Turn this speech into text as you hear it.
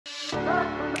Hello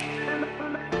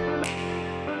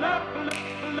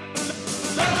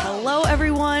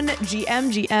everyone,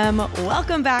 GM.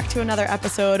 Welcome back to another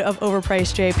episode of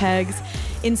Overpriced JPEGs.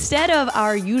 Instead of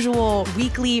our usual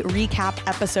weekly recap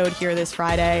episode here this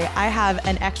Friday, I have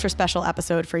an extra special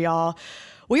episode for y'all.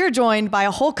 We are joined by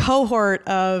a whole cohort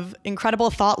of incredible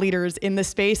thought leaders in the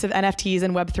space of NFTs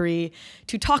and Web3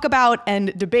 to talk about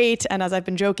and debate, and as I've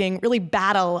been joking, really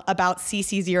battle about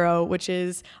CC0, which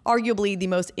is arguably the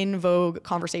most in vogue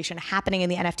conversation happening in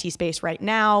the NFT space right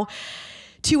now.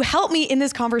 To help me in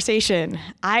this conversation,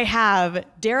 I have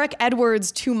Derek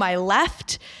Edwards to my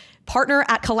left, partner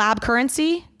at Collab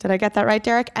Currency. Did I get that right,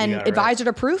 Derek? And advisor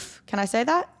to Proof. Can I say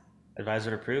that?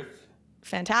 Advisor to Proof.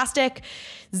 Fantastic.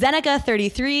 Zeneca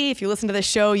 33. If you listen to this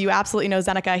show, you absolutely know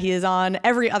Zeneca. He is on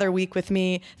every other week with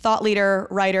me. Thought leader,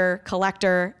 writer,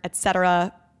 collector,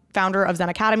 etc. Founder of Zen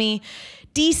Academy.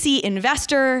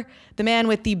 DCinvestor, the man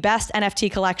with the best NFT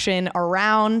collection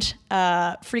around,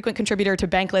 frequent contributor to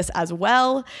Bankless as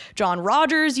well. Jon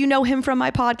Rogers, you know him from my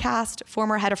podcast,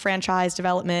 former head of franchise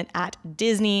development at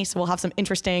Disney. So we'll have some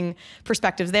interesting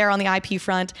perspectives there on the IP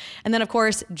front. And then of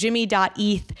course,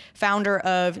 J1mmy.eth, founder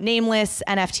of Nameless,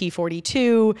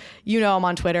 NFT42. You know him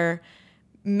on Twitter.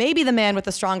 Maybe the man with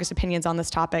the strongest opinions on this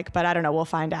topic, but I don't know, we'll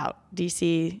find out.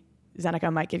 DC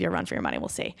Zeneca might give you a run for your money. We'll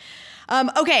see.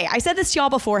 Okay, I said this to y'all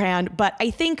beforehand, but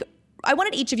I think I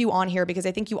wanted each of you on here because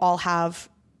I think you have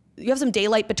some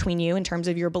daylight between you in terms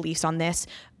of your beliefs on this,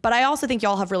 but I also think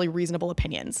y'all have really reasonable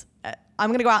opinions. I'm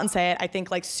going to go out and say it. I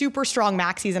think like super strong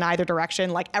maxis in either direction,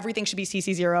 like everything should be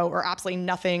CC0 or absolutely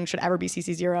nothing should ever be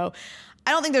CC0.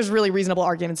 I don't think there's really reasonable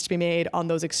arguments to be made on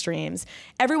those extremes.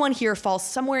 Everyone here falls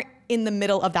somewhere in the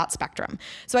middle of that spectrum.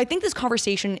 So I think this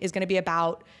conversation is going to be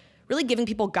about really giving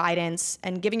people guidance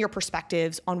and giving your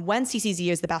perspectives on when CCZ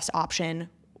is the best option,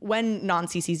 when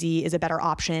non-CCZ is a better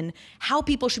option, how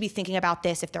people should be thinking about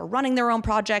this if they're running their own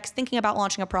projects, thinking about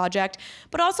launching a project,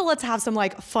 but also let's have some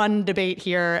like fun debate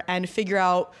here and figure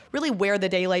out really where the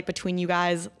daylight between you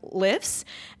guys lives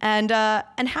and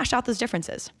hash out those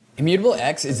differences. Immutable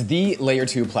X is the layer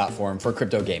 2 platform for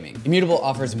crypto gaming. Immutable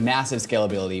offers massive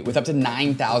scalability with up to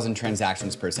 9,000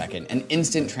 transactions per second and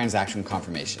instant transaction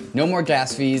confirmation. No more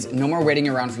gas fees, no more waiting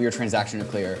around for your transaction to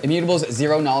clear. Immutable's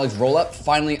zero knowledge rollup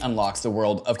finally unlocks the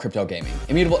world of crypto gaming.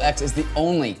 Immutable X is the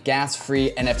only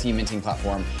gas-free NFT minting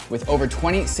platform with over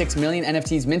 26 million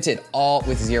NFTs minted, all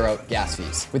with zero gas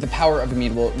fees. With the power of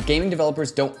Immutable, gaming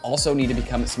developers don't also need to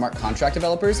become smart contract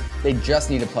developers, they just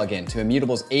need to plug in to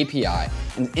Immutable's API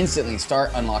and instantly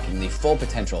start unlocking the full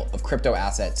potential of crypto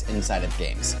assets inside of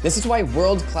games. This is why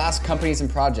world-class companies and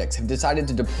projects have decided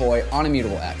to deploy on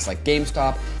Immutable X, like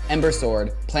GameStop, Ember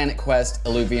Sword, Planet Quest,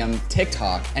 Illuvium,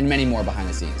 TikTok, and many more behind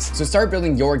the scenes. So start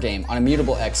building your game on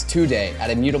Immutable X today at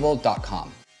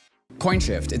immutable.com.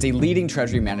 COINSHIFT is a leading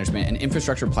treasury management and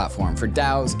infrastructure platform for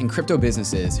DAOs and crypto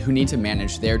businesses who need to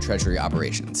manage their treasury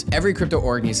operations. Every crypto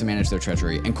org needs to manage their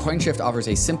treasury, and COINSHIFT offers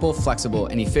a simple, flexible,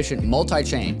 and efficient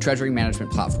multi-chain treasury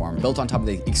management platform built on top of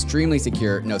the extremely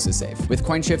secure Gnosis Safe. With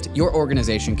COINSHIFT, your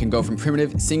organization can go from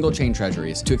primitive single-chain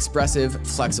treasuries to expressive,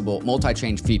 flexible,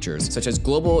 multi-chain features such as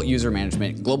global user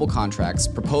management, global contracts,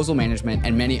 proposal management,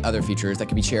 and many other features that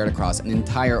can be shared across an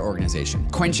entire organization.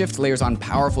 COINSHIFT layers on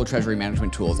powerful treasury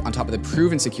management tools on top of the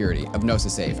proven security of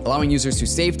Gnosis Safe, allowing users to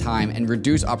save time and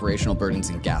reduce operational burdens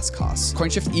and gas costs.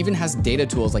 COINSHIFT even has data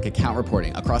tools like account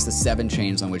reporting across the 7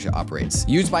 chains on which it operates.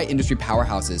 Used by industry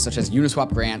powerhouses such as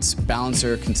Uniswap Grants,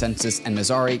 Balancer, Consensus, and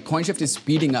Messari, COINSHIFT is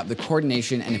speeding up the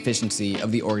coordination and efficiency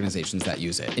of the organizations that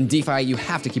use it. In DeFi, you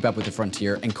have to keep up with the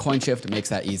frontier, and COINSHIFT makes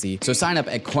that easy. So sign up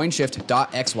at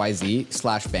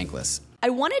coinshift.xyz/bankless. I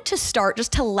wanted to start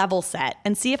just to level set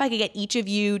and see if I could get each of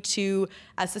you to,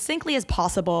 as succinctly as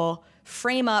possible,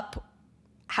 frame up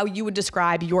how you would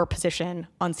describe your position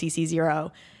on CC0.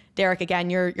 Derek,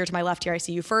 again, you're to my left here. I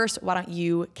see you first. Why don't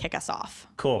you kick us off?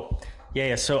 Cool.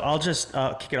 Yeah. So I'll just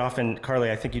kick it off. And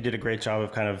Carly, I think you did a great job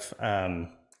of kind of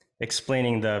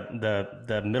explaining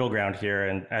the middle ground here.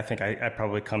 And I think I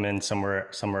probably come in somewhere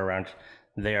around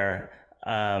there.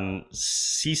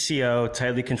 CC0,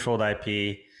 tightly controlled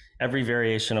IP, every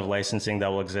variation of licensing that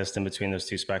will exist in between those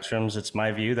two spectrums. It's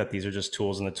my view that these are just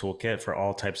tools in the toolkit for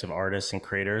all types of artists and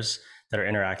creators that are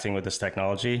interacting with this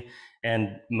technology.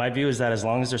 And my view is that as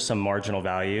long as there's some marginal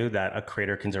value that a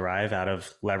creator can derive out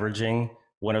of leveraging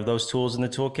one of those tools in the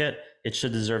toolkit, it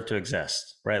should deserve to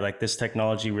exist, right? Like this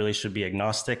technology really should be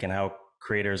agnostic in how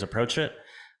creators approach it.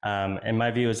 And my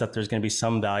view is that there's going to be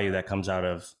some value that comes out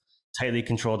of tightly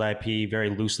controlled IP, very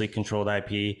loosely controlled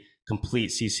IP, complete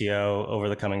CC0 over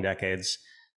the coming decades.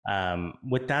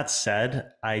 With that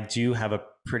said, I do have a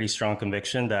pretty strong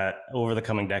conviction that over the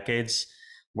coming decades,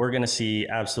 we're going to see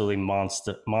absolutely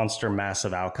monster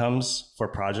massive outcomes for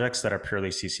projects that are purely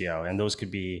CC0. And those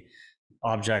could be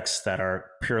objects that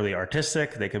are purely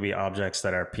artistic. They could be objects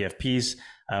that are PFPs.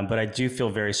 But I do feel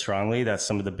very strongly that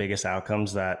some of the biggest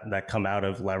outcomes that come out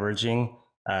of leveraging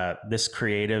this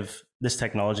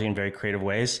technology in very creative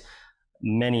ways,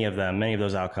 many of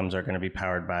those outcomes are going to be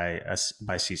powered by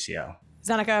CC0.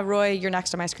 Zeneca, Roy, you're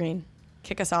next on my screen.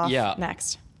 Kick us off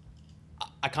next.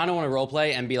 I kind of want to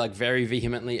roleplay and be like very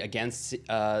vehemently against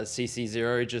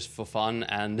CC0 just for fun,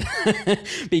 and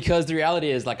because the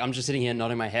reality is, like, I'm just sitting here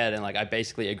nodding my head and like I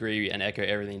basically agree and echo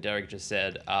everything Derek just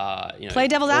said. Play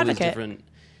devil's advocate.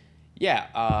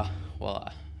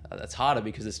 That's harder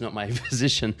because it's not my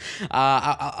position.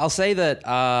 I'll say that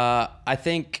I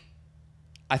think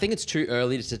it's too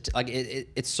early to like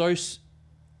it's so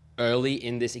early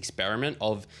in this experiment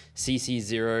of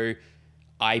CC0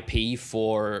 IP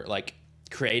for like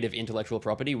creative intellectual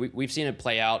property. We've seen it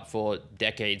play out for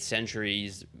decades,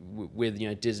 centuries with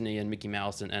Disney and Mickey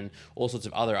Mouse and all sorts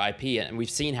of other IP, and we've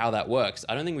seen how that works.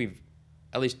 I don't think we've,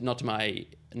 at least not to my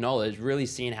knowledge, really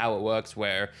seen how it works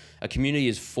where a community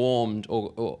is formed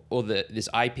or this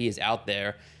IP is out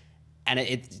there and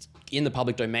it's in the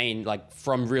public domain like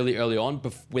from really early on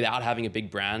without having a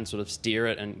big brand sort of steer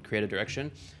it and create a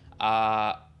direction.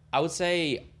 I would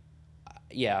say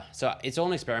so it's all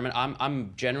an experiment.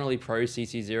 I'm generally pro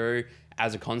CC0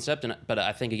 as a concept, but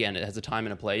I think again it has a time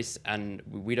and a place, and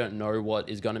we don't know what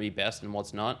is going to be best and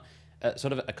what's not.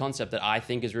 Sort of a concept that I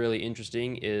think is really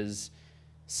interesting is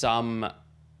some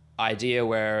idea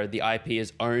where the IP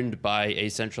is owned by a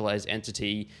centralized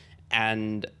entity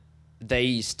and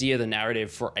they steer the narrative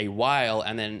for a while,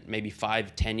 and then maybe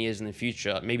 5-10 years in the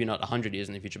future, maybe not 100 years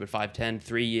in the future, but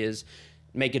 3 years,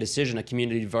 make a decision, a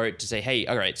community vote to say, hey,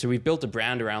 all right, so we've built a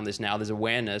brand around this now, there's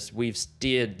awareness, we've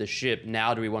steered the ship,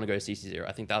 now do we want to go CC0?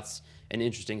 I think that's an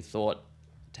interesting thought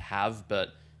to have, but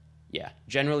yeah,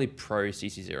 generally pro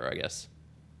CC0, I guess.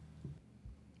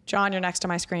 Jon, you're next on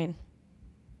my screen.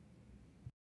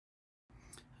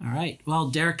 All right. Well,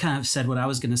 Derek kind of said what I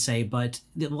was going to say, but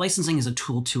the licensing is a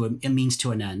tool to a means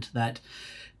to an end. That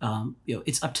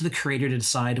it's up to the creator to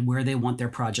decide where they want their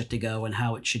project to go and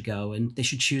how it should go, and they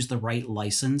should choose the right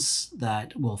license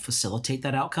that will facilitate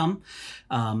that outcome.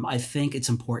 I think it's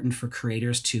important for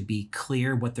creators to be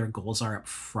clear what their goals are up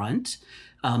front,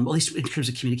 at least in terms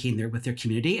of communicating with their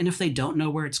community. And if they don't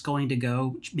know where it's going to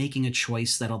go, making a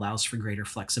choice that allows for greater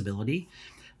flexibility.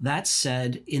 That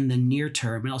said, in the near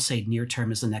term, and I'll say near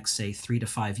term is the next, say, 3 to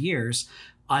 5 years,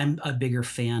 I'm a bigger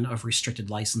fan of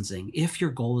restricted licensing. If your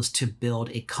goal is to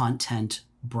build a content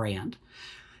brand,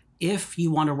 if you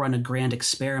want to run a grand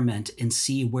experiment and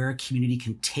see where a community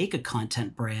can take a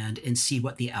content brand and see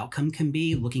what the outcome can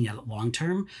be, looking at it long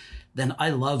term, then I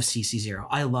love CC0.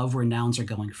 I love where nouns are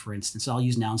going, for instance. I'll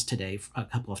use nouns today a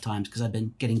couple of times because I've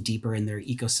been getting deeper in their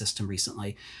ecosystem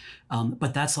recently.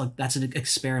 But that's an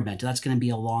experiment. That's going to be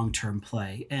a long-term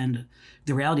play. And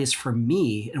the reality is, for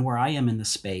me and where I am in the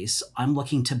space, I'm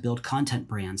looking to build content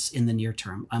brands in the near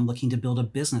term. I'm looking to build a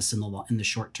business in the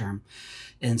short term.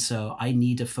 And so I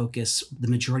need to focus the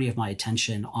majority of my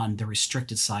attention on the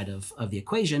restricted side of the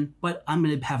equation, but I'm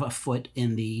going to have a foot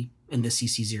in the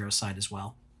CC0 side as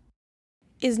well.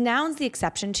 Is nouns the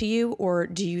exception to you, or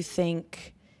do you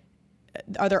think,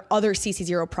 are there other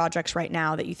CC0 projects right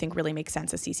now that you think really make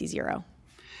sense as CC0?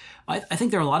 I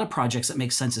think there are a lot of projects that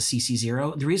make sense as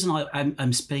CC0. The reason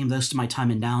I'm spending most of my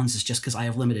time in nouns is just because I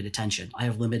have limited attention. I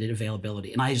have limited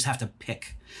availability, and I just have to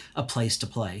pick a place to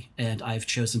play. And I've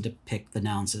chosen to pick the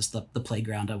nouns as the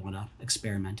playground I want to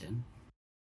experiment in.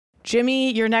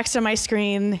 Jimmy, you're next on my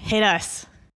screen. Hit us.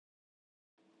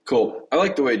 Cool. I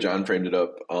like the way Jon framed it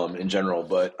up in general,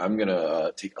 but I'm going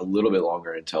to take a little bit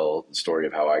longer and tell the story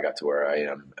of how I got to where I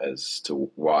am as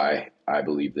to why I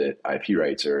believe that IP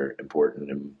rights are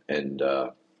important, and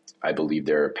I believe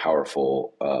they're a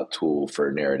powerful tool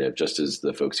for narrative, just as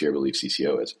the folks here believe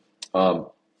CC0 is. I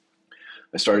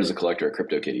started as a collector of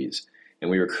CryptoKitties, and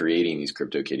we were creating these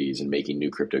CryptoKitties and making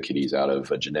new CryptoKitties out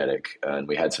of a genetic, and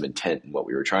we had some intent in what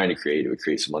we were trying to create. It would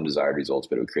create some undesired results,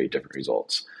 but it would create different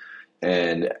results.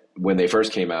 And when they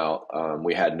first came out,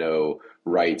 we had no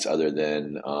rights other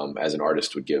than as an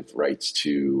artist would give rights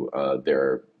to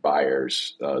their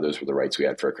buyers. Those were the rights we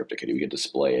had for a CryptoKitty. We could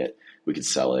display it, we could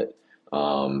sell it,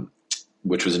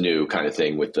 which was a new kind of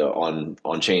thing with the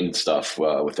on-chain stuff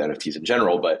with NFTs in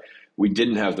general. But we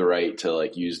didn't have the right to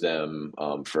like use them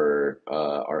for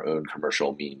our own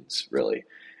commercial means, really.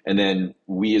 And then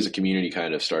we as a community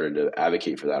kind of started to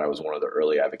advocate for that. I was one of the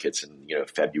early advocates in,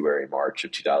 February, March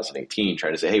of 2018,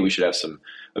 trying to say, hey, we should have some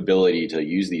ability to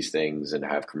use these things and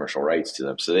have commercial rights to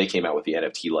them. So they came out with the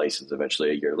NFT license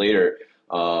eventually a year later.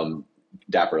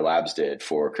 Dapper Labs did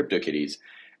for CryptoKitties.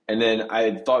 And then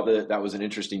I thought that was an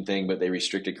interesting thing, but they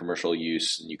restricted commercial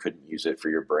use and you couldn't use it for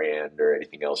your brand or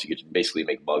anything else. You could basically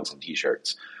make mugs and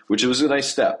t-shirts, which was a nice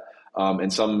step.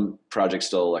 And some projects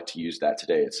still elect to use that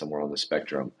today. It's somewhere on the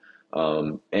spectrum.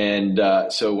 So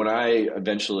when I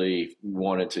eventually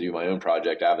wanted to do my own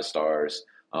project, Avastars,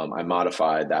 I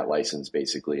modified that license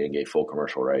basically and gave full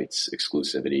commercial rights,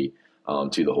 exclusivity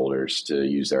to the holders to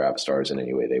use their Avastars in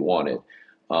any way they wanted.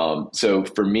 So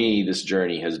for me, this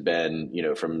journey has been,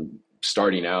 from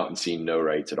starting out and seeing no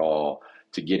rights at all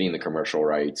to getting the commercial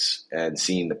rights and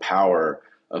seeing the power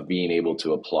of being able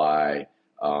to apply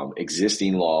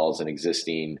existing laws and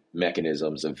existing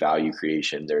mechanisms of value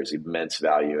creation. There's immense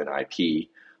value in IP.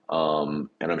 And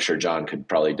I'm sure Jon could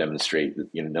probably demonstrate,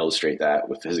 illustrate that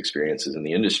with his experiences in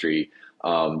the industry.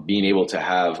 Being able to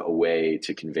have a way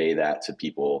to convey that to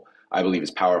people, I believe,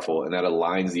 is powerful, and that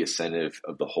aligns the incentive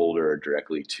of the holder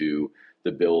directly to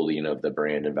the building of the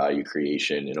brand and value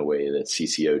creation in a way that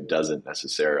CC0 doesn't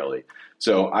necessarily.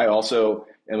 So I also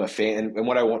am a fan, and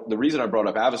the reason I brought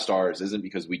up Avastars isn't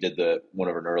because we did one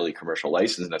of an early commercial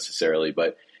license necessarily,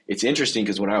 but it's interesting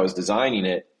because when I was designing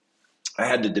it, I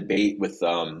had to debate with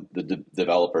the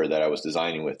developer that I was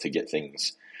designing with to get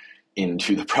things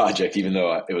into the project, even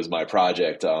though it was my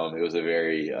project. It was a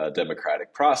very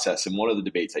democratic process. And one of the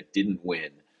debates I didn't win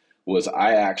was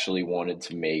I actually wanted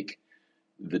to make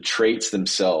the traits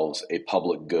themselves a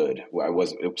public good.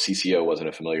 CC0 wasn't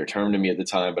a familiar term to me at the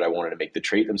time, but I wanted to make the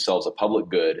trait themselves a public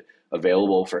good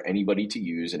available for anybody to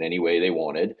use in any way they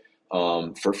wanted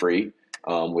for free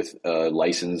with a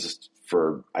license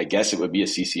for, I guess it would be a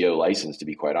CC0 license, to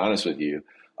be quite honest with you.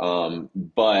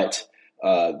 But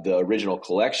the original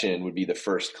collection would be the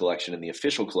first collection in the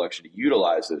official collection to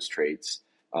utilize those traits,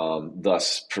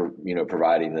 thus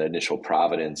providing the initial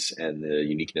provenance and the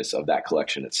uniqueness of that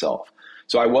collection itself.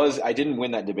 So I didn't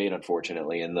win that debate,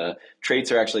 unfortunately, and the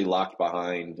traits are actually locked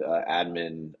behind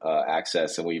admin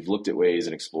access, and we've looked at ways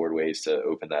and explored ways to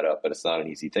open that up, but it's not an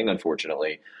easy thing,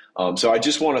 unfortunately. So I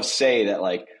just want to say that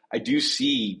I do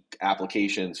see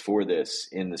applications for this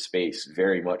in the space,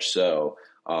 very much so.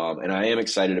 And I am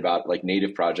excited about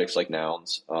native projects like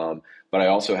Nouns, but I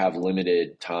also have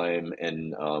limited time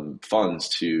and funds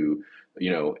to,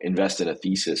 invest in a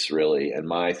thesis really. And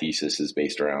my thesis is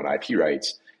based around IP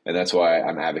rights. And that's why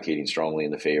I'm advocating strongly in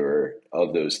the favor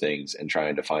of those things and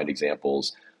trying to find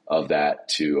examples of that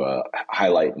to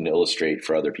highlight and illustrate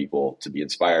for other people to be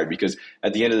inspired. Because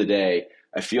at the end of the day,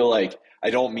 I feel like I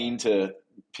don't mean to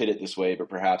pit it this way, but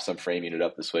perhaps I'm framing it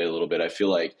up this way a little bit. I feel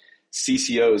like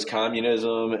CC0 is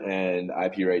communism and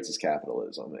IP rights is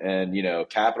capitalism. And,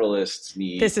 capitalists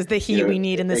need... This is the heat we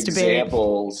need in this debate.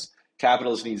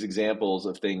 Capitalists needs examples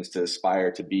of things to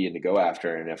aspire to be and to go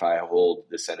after. And if I hold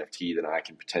this NFT, then I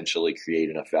can potentially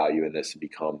create enough value in this and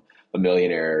become a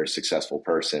millionaire or successful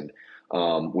person.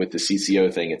 With the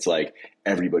CC0 thing, it's like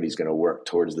everybody's going to work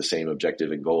towards the same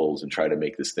objective and goals and try to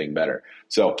make this thing better.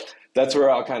 So that's where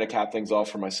I'll kind of cap things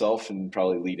off for myself and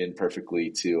probably lead in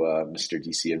perfectly to Mr.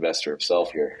 DCinvestor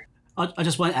himself here. I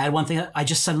just want to add one thing. I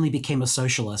just suddenly became a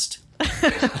socialist.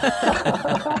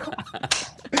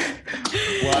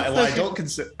 Well,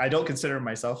 I don't consider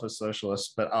myself a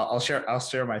socialist, but I'll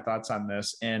share my thoughts on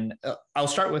this. And I'll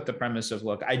start with the premise of,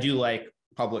 look, I do like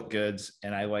public goods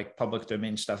and I like public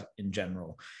domain stuff in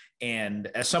general. And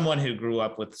as someone who grew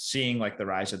up with seeing the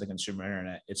rise of the consumer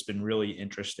internet, it's been really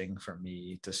interesting for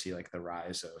me to see the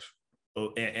rise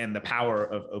of and the power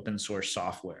of open source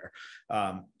software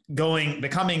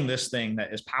becoming this thing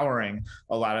that is powering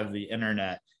a lot of the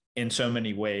internet in so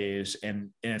many ways. And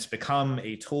it's become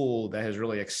a tool that has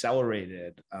really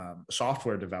accelerated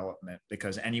software development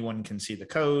because anyone can see the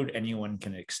code, anyone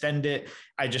can extend it.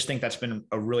 I just think that's been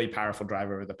a really powerful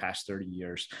driver over the past 30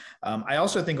 years. I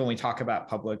also think when we talk about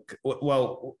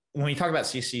when we talk about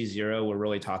CC0, we're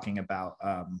really talking about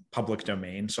public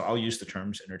domain. So I'll use the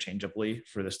terms interchangeably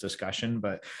for this discussion,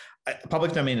 but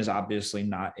public domain is obviously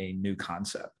not a new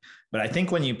concept. But I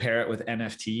think when you pair it with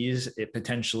NFTs, it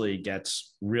potentially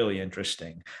gets really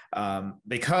interesting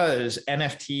because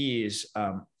NFTs,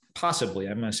 possibly,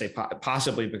 I'm going to say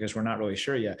possibly because we're not really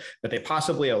sure yet, but they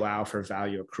possibly allow for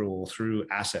value accrual through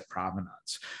asset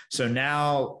provenance. So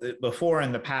now, before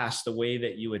in the past, the way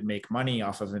that you would make money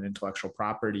off of an intellectual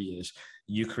property is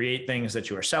you create things that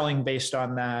you are selling based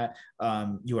on that.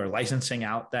 You are licensing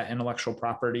out that intellectual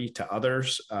property to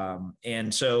others.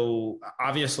 And so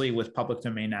obviously with public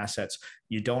domain assets,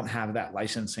 you don't have that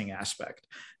licensing aspect.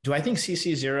 Do I think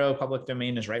CC0 public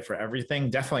domain is right for everything?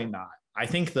 Definitely not. I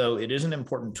think, though, it is an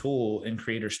important tool in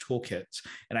creators' toolkits.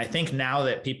 And I think now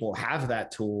that people have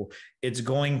that tool, it's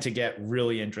going to get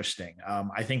really interesting.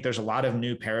 I think there's a lot of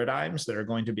new paradigms that are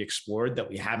going to be explored that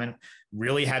we haven't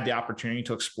really had the opportunity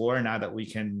to explore now that we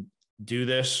can do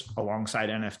this alongside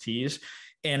NFTs.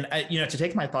 And, to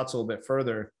take my thoughts a little bit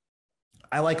further,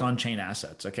 I like on-chain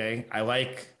assets, okay? I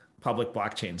like public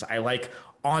blockchains. I like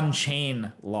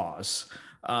on-chain laws.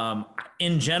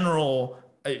 In general,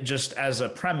 just as a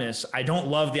premise, I don't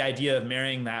love the idea of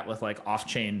marrying that with like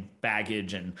off-chain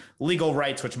baggage and legal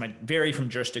rights, which might vary from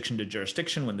jurisdiction to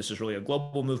jurisdiction when this is really a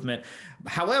global movement.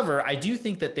 However, I do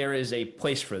think that there is a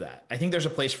place for that. I think there's a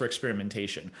place for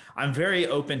experimentation. I'm very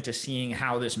open to seeing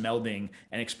how this melding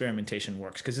and experimentation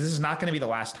works, because this is not going to be the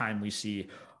last time we see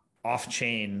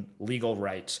off-chain legal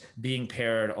rights being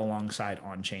paired alongside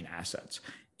on-chain assets.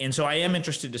 And so I am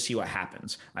interested to see what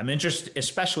happens. I'm interested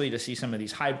especially to see some of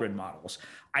these hybrid models.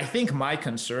 I think my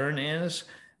concern is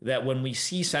that when we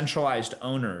see centralized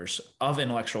owners of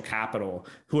intellectual capital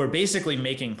who are basically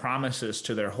making promises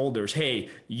to their holders, hey,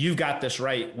 you've got this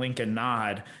right, wink and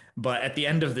nod, but at the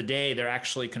end of the day, they're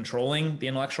actually controlling the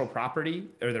intellectual property,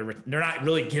 or they're not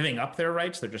really giving up their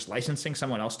rights. They're just licensing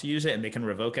someone else to use it, and they can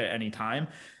revoke it at any time.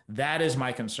 That is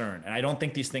my concern. And I don't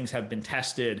think these things have been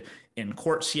tested in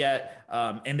courts yet.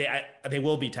 And they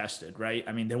will be tested, right?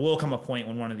 I mean, there will come a point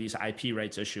when one of these IP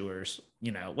rights issuers,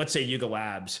 let's say Yuga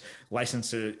Labs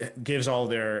gives all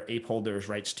their ape holders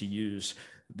rights to use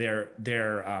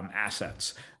their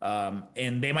assets.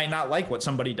 And they might not like what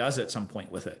somebody does at some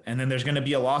point with it. And then there's going to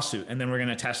be a lawsuit, and then we're going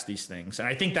to test these things. And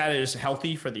I think that is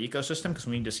healthy for the ecosystem because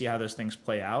we need to see how those things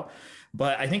play out.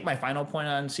 But I think my final point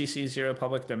on CC0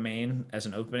 public domain as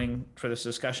an opening for this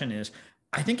discussion is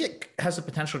I think it has the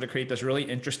potential to create this really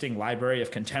interesting library of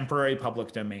contemporary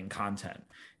public domain content.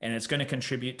 And it's going to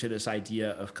contribute to this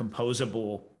idea of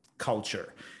composable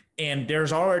culture. And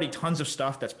there's already tons of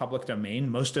stuff that's public domain.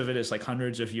 Most of it is like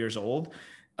hundreds of years old.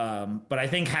 But I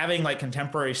think having like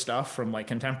contemporary stuff from like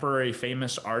contemporary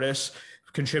famous artists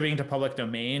contributing to public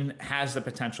domain has the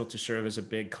potential to serve as a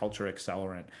big culture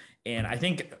accelerant. And I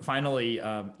think finally,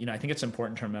 I think it's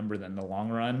important to remember that in the long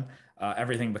run,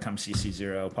 everything becomes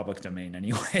CC0 public domain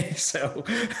anyway. So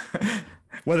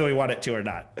whether we want it to or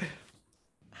not.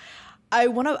 I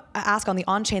want to ask on the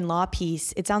on-chain law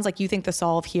piece, it sounds like you think the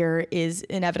solve here is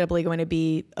inevitably going to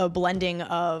be a blending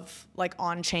of like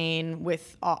on-chain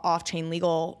with off-chain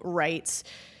legal rights.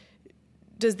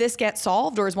 Does this get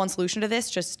solved, or is one solution to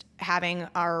this just having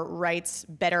our rights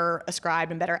better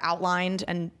ascribed and better outlined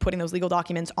and putting those legal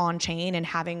documents on chain and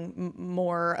having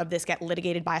more of this get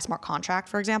litigated by a smart contract,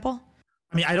 for example?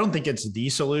 I mean, I don't think it's the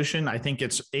solution. I think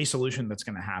it's a solution that's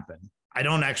going to happen. I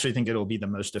don't actually think it'll be the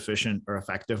most efficient or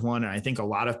effective one. And I think a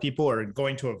lot of people are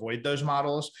going to avoid those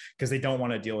models because they don't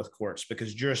want to deal with courts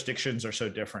because jurisdictions are so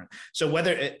different. So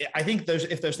I think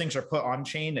if those things are put on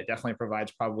chain, it definitely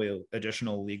provides probably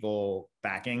additional legal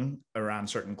backing around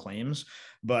certain claims.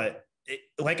 But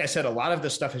like I said, a lot of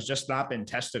this stuff has just not been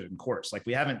tested in courts. Like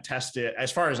we haven't tested,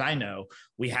 as far as I know,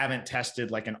 we haven't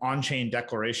tested like an on-chain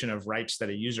declaration of rights that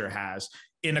a user has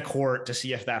in a court to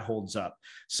see if that holds up.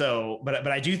 So, but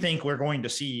I do think we're going to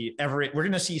see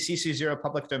CC0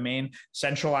 public domain,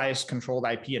 centralized controlled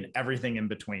IP, and everything in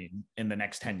between in the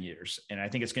next 10 years. And I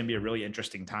think it's going to be a really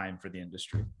interesting time for the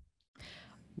industry.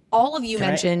 All of you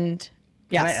mentioned.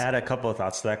 Can I add a couple of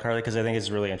thoughts to that, Carly? Because I think it's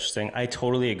really interesting. I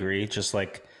totally agree. Just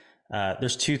like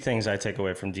there's two things I take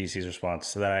away from DC's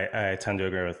response that I tend to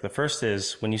agree with. The first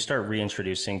is when you start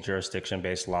reintroducing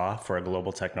jurisdiction-based law for a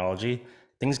global technology,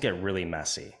 things get really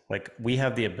messy. Like we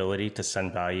have the ability to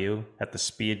send value at the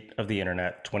speed of the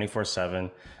internet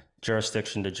 24/7,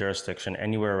 jurisdiction to jurisdiction,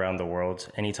 anywhere around the world,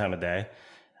 any time of day.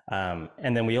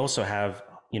 And then we also have,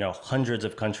 hundreds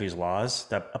of countries' laws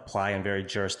that apply in very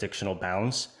jurisdictional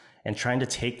bounds, and trying to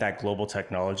take that global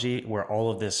technology where all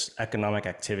of this economic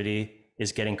activity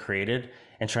is getting created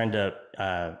and trying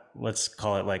to, let's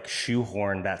call it like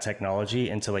shoehorn that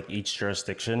technology into like each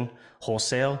jurisdiction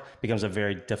wholesale becomes a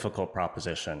very difficult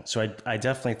proposition. So I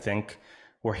definitely think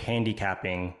we're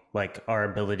handicapping like our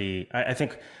ability. I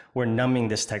think we're numbing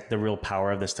the real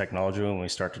power of this technology when we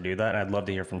start to do that. And I'd love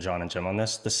to hear from Jon and Jim on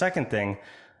this. The second thing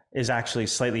is actually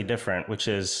slightly different, which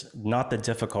is not the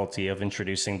difficulty of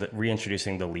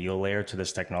reintroducing the legal layer to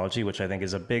this technology, which I think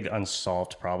is a big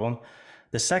unsolved problem.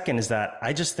 The second is that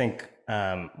I just think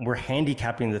we're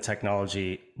handicapping the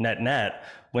technology net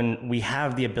when we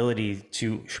have the ability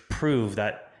to prove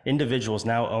that individuals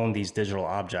now own these digital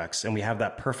objects, and we have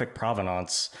that perfect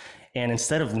provenance. And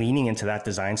instead of leaning into that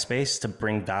design space to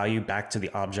bring value back to the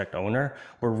object owner,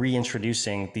 we're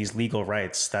reintroducing these legal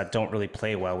rights that don't really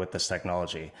play well with this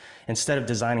technology. Instead of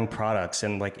designing products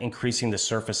and like increasing the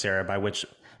surface area by which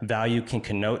value can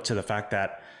connote to the fact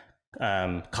that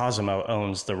Cosimo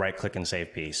owns the right click and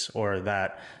save piece, or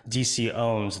that DC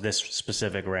owns this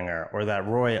specific ringer, or that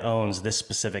Roy owns this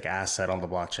specific asset on the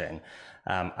blockchain.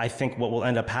 I think what will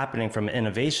end up happening from an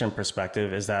innovation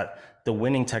perspective is that the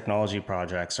winning technology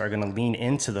projects are going to lean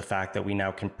into the fact that we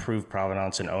now can prove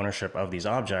provenance and ownership of these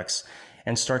objects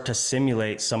and start to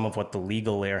simulate some of what the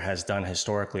legal layer has done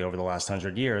historically over the last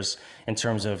 100 years in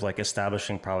terms of like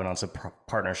establishing provenance of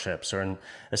partnerships, or in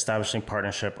establishing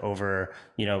partnership over,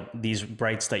 you know, these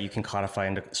rights that you can codify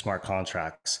into smart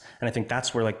contracts. And I think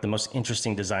that's where like the most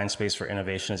interesting design space for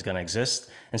innovation is going to exist,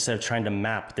 instead of trying to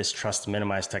map this trust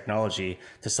minimized technology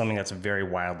to something that's very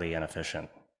wildly inefficient.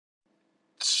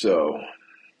 So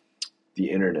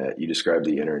the internet, you described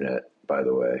the internet, by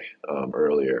the way,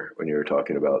 earlier when you were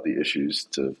talking about the issues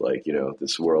to like, you know,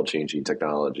 this world changing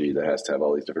technology that has to have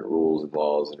all these different rules and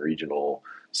laws and regional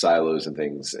silos and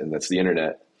things. And that's the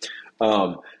internet.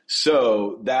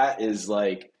 So that is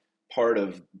like part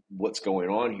of what's going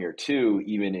on here too,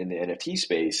 even in the NFT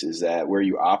space, is that where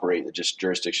you operate, the just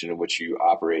jurisdiction in which you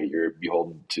operate, you're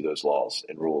beholden to those laws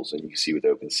and rules. And you see with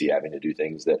OpenSea having to do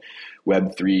things that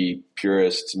Web3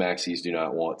 purists, maxis do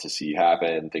not want to see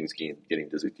happen, things getting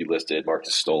delisted, marked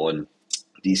as stolen,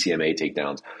 DCMA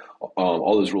takedowns.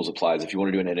 All those rules apply. If you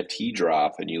want to do an NFT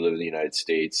drop and you live in the United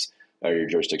States, or your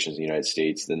jurisdiction is in the United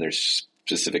States, then there's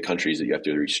specific countries that you have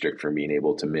to restrict from being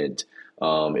able to mint.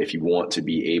 If you want to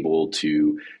be able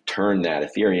to turn that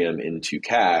Ethereum into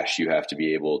cash, you have to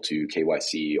be able to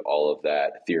KYC all of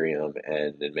that Ethereum.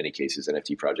 And in many cases,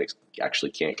 NFT projects actually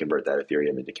can't convert that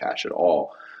Ethereum into cash at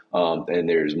all. And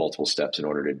there's multiple steps in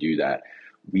order to do that.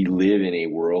 We live in a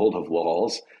world of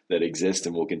laws that exist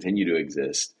and will continue to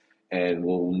exist. And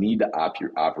we'll need to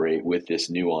operate with this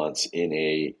nuance in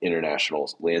a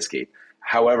international landscape.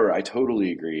 However, I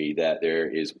totally agree that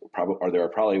there are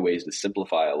probably ways to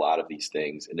simplify a lot of these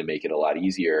things and to make it a lot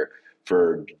easier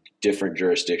for different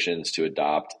jurisdictions to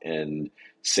adopt and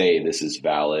say this is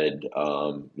valid.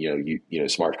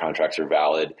 Smart contracts are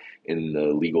valid in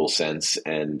the legal sense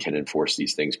and can enforce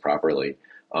these things properly.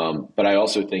 But I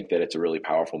also think that it's a really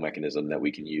powerful mechanism that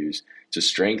we can use to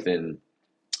strengthen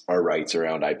our rights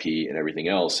around IP and everything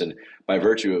else. And by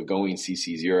virtue of going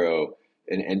CC0,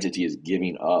 an entity is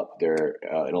giving up their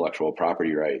intellectual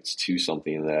property rights to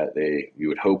something that you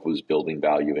would hope was building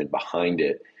value in behind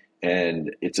it.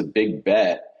 And it's a big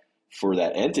bet for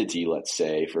that entity. Let's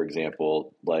say, for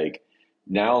example, like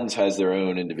Nouns has their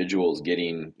own individuals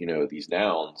getting, these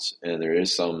nouns, and there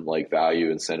is some like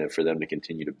value incentive for them to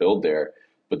continue to build there.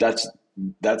 But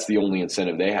that's the only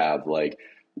incentive they have. Like,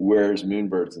 where's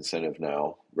Moonbirds' incentive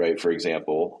now, right? For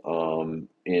example,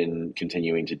 in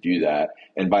continuing to do that.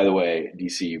 And by the way,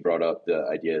 DC, you brought up the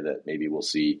idea that maybe we'll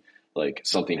see like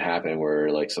something happen where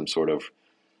like some sort of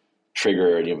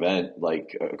trigger an event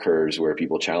like occurs where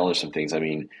people challenge some things. I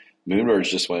mean, Moonbirds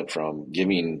just went from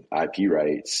giving IP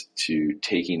rights to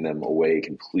taking them away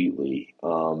completely,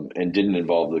 and didn't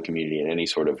involve the community in any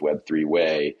sort of Web3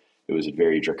 way. It was a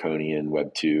very draconian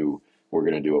Web2. We're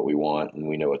going to do what we want and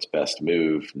we know what's best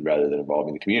move rather than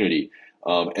involving the community.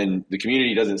 And the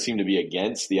community doesn't seem to be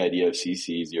against the idea of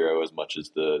CC0 as much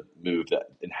as the move that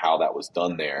and how that was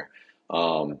done there.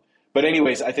 But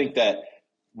anyways, I think that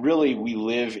really we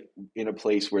live in a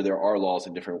place where there are laws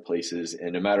in different places,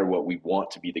 and no matter what we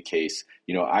want to be the case,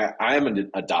 I am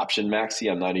an adoption maxi.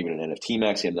 I'm not even an NFT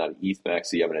maxi. I'm not an ETH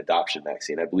maxi. I'm an adoption maxi.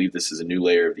 And I believe this is a new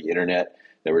layer of the internet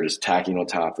that we're just tacking on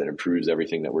top that improves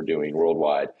everything that we're doing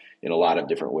worldwide in a lot of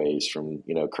different ways, from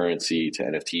currency to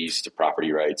NFTs to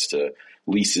property rights to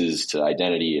leases to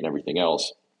identity and everything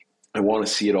else. I want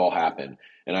to see it all happen.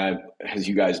 And as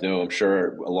you guys know, I'm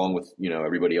sure along with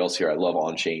everybody else here, I love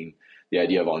on-chain, the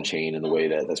idea of on-chain and the way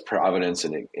that that's provenance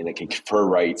and it can confer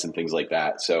rights and things like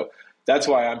that. So that's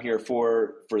why I'm here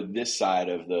for this side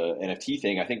of the NFT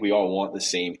thing. I think we all want the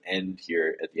same end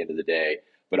here at the end of the day.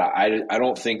 But I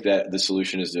don't think that the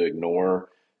solution is to ignore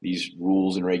these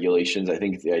rules and regulations. I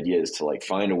think the idea is to like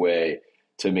find a way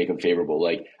to make them favorable.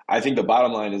 Like, I think the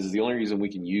bottom line is the only reason we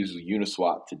can use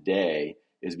Uniswap today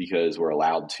is because we're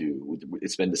allowed to.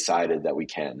 It's been decided that we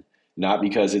can. not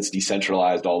because it's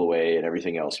decentralized all the way and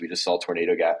everything else. We just saw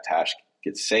Tornado Dash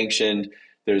get sanctioned.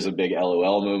 There's a big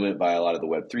LOL moment by a lot of the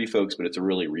Web3 folks, but it's a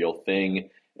really real thing.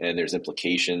 And there's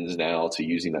implications now to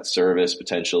using that service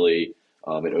potentially.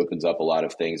 It opens up a lot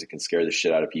of things that can scare the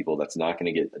shit out of people. That's not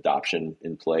going to get adoption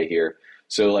in play here.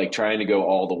 So like trying to go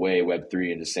all the way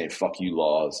Web3 and just saying, fuck you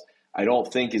laws, I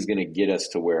don't think is going to get us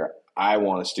to where I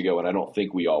want us to go. And I don't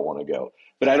think we all want to go.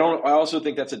 But I also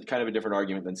think that's a kind of a different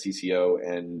argument than CC0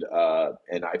 and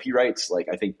IP rights. Like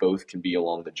I think both can be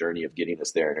along the journey of getting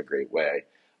us there in a great way.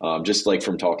 Just like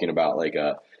from talking about like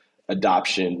a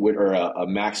adoption or a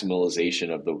maximalization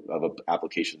of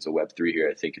applications of Web3 here,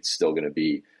 I think it's still going to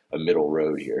be a middle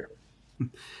road here.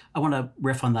 I want to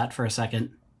riff on that for a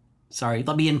second. Sorry,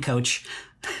 let me in, coach.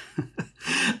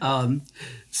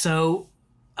 So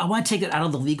I want to take it out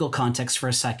of the legal context for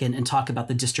a second and talk about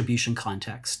the distribution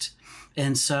context.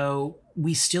 And so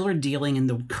we still are dealing in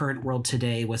the current world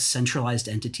today with centralized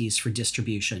entities for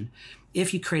distribution.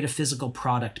 If you create a physical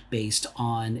product based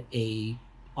on an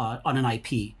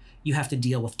IP, you have to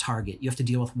deal with Target, you have to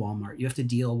deal with Walmart, you have to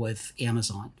deal with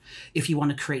Amazon. If you want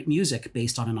to create music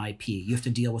based on an IP, you have to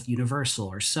deal with Universal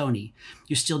or Sony.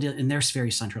 You're still dealing, and they're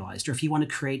very centralized. Or if you want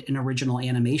to create an original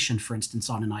animation, for instance,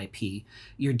 on an IP,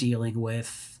 you're dealing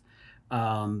with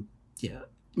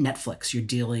Netflix, you're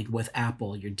dealing with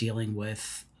Apple, you're dealing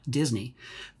with Disney.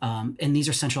 And these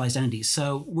are centralized entities.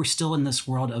 So we're still in this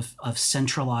world of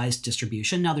centralized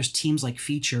distribution. Now there's teams like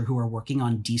Feature who are working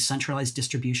on decentralized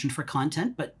distribution for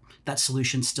content, but that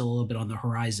solution's still a little bit on the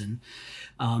horizon.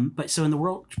 But so in the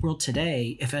world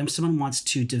today, if someone wants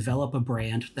to develop a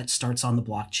brand that starts on the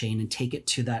blockchain and take it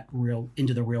to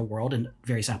into the real world and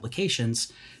various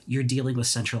applications, you're dealing with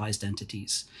centralized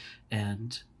entities.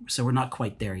 And so we're not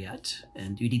quite there yet.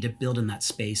 And you need to build in that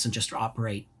space and just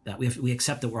operate that. We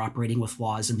accept that we're operating with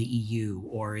laws in the EU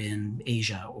or in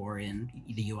Asia or in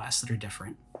the US that are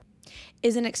different.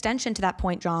 Is an extension to that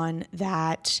point, Jon,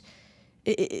 that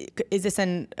is this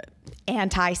an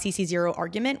anti-CC0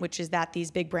 argument, which is that these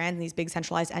big brands and these big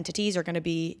centralized entities are going to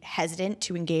be hesitant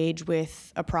to engage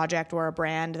with a project or a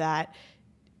brand that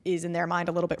is in their mind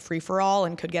a little bit free for all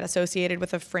and could get associated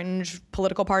with a fringe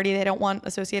political party they don't want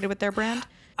associated with their brand?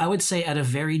 I would say at a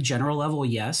very general level,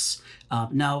 yes.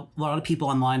 Now, a lot of people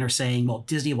online are saying, well,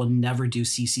 Disney will never do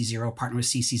CC0, partner with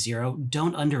CC0.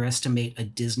 Don't underestimate a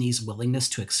Disney's willingness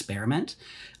to experiment.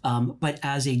 But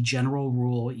as a general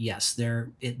rule, yes,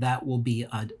 that will be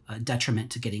a detriment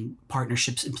to getting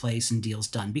partnerships in place and deals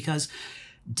done, because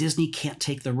Disney can't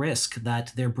take the risk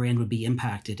that their brand would be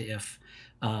impacted if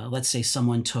let's say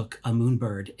someone took a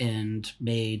Moonbird and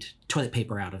made toilet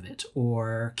paper out of it,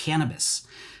 or cannabis.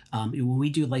 When we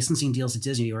do licensing deals at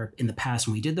Disney, or in the past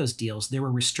when we did those deals, there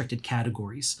were restricted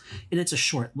categories. And it's a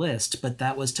short list, but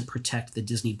that was to protect the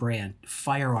Disney brand.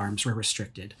 Firearms were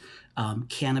restricted.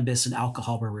 Cannabis and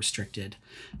alcohol were restricted.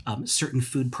 Certain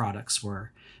food products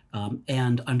were.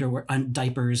 And underwear,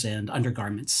 diapers and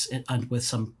undergarments with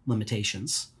some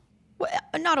limitations. Well,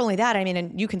 not only that, I mean,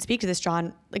 and you can speak to this,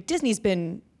 Jon, like Disney's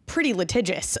been pretty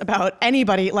litigious about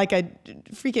anybody, like a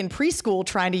freaking preschool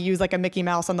trying to use like a Mickey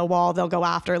Mouse on the wall, they'll go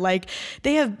after. Like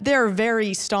they're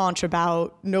very staunch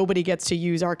about nobody gets to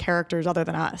use our characters other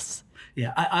than us.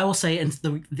 Yeah, I will say, and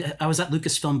I was at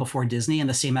Lucasfilm before Disney, and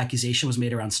the same accusation was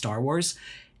made around Star Wars.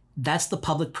 That's the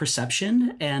public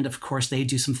perception. And of course, they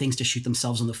do some things to shoot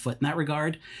themselves in the foot in that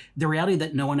regard. The reality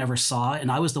that no one ever saw, and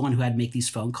I was the one who had to make these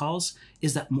phone calls,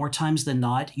 is that more times than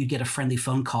not, you get a friendly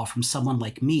phone call from someone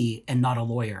like me and not a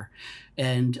lawyer.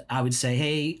 And I would say,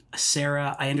 hey,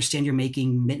 Sarah, I understand you're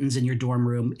making mittens in your dorm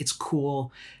room. It's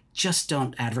cool. Just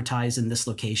don't advertise in this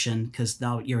location because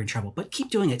now you're in trouble. But keep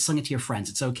doing it. Sling it to your friends.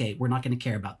 It's okay. We're not going to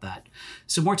care about that.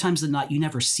 So more times than not, you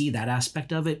never see that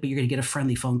aspect of it, but you're going to get a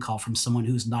friendly phone call from someone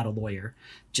who's not a lawyer.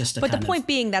 But the point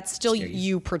being, that's still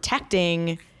you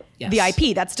protecting Yes. the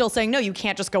IP. That's still saying, no, you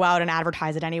can't just go out and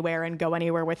advertise it anywhere and go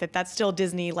anywhere with it. That's still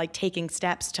Disney like taking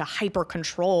steps to hyper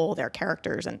control their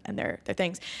characters and their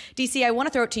things. DC, I want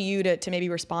to throw it to you to maybe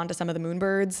respond to some of the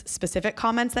Moonbirds specific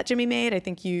comments that Jimmy made. I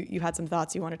think you had some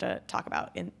thoughts you wanted to talk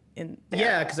about in there.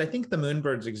 Yeah, because I think the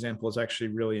Moonbirds example is actually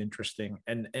really interesting.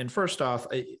 And first off,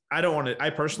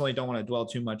 I personally don't want to dwell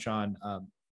too much on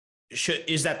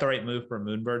is that the right move for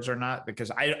Moonbirds or not?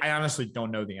 Because I honestly don't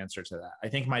know the answer to that. I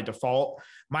think my default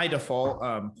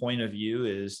point of view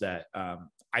is that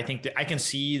I think that I can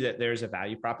see that there's a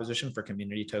value proposition for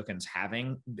community tokens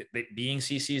being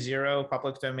CC0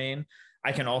 public domain.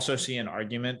 I can also see an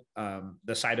argument,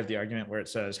 the side of the argument where it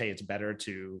says, hey, it's better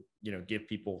to give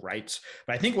people rights.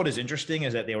 But I think what is interesting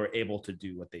is that they were able to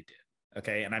do what they did.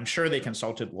 Okay. And I'm sure they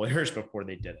consulted lawyers before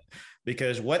they did it,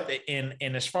 because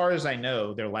and as far as I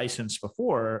know, their license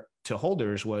before to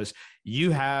holders was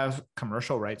you have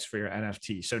commercial rights for your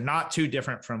NFT. So not too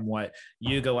different from what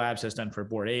Yuga Labs has done for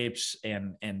Bored Apes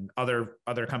and other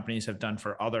companies have done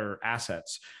for other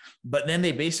assets. But then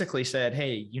they basically said,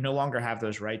 hey, you no longer have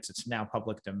those rights. It's now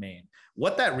public domain.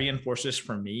 What that reinforces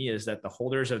for me is that the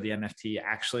holders of the NFT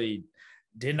actually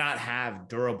did not have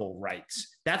durable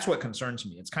rights. That's what concerns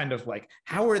me. It's kind of like,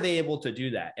 how are they able to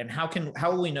do that? And how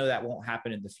will we know that won't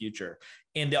happen in the future?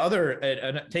 And the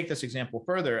other, take this example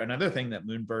further, another thing that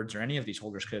Moonbirds or any of these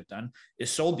holders could have done is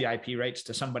sold the IP rights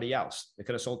to somebody else. They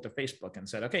could have sold to Facebook and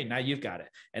said, okay, now you've got it.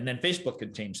 And then Facebook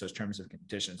could change those terms and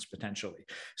conditions potentially.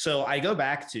 So I go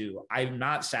back to, I'm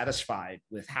not satisfied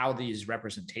with how these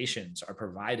representations are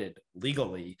provided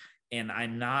legally. And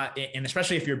I'm not, and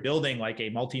especially if you're building like a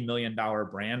multi-million-dollar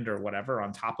brand or whatever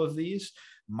on top of these,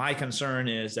 my concern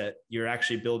is that you're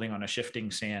actually building on a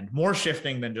shifting sand, more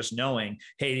shifting than just knowing,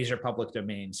 hey, these are public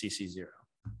domain CC0.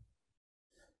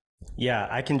 Yeah,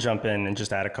 I can jump in and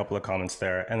just add a couple of comments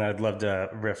there. And I'd love to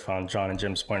riff on John and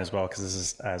Jim's point as well, because this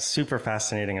is a super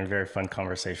fascinating and very fun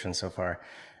conversation so far.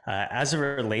 As it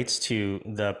relates to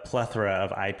the plethora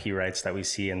of IP rights that we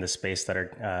see in the space that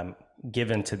are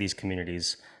given to these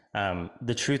communities,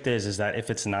 the truth is that if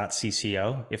it's not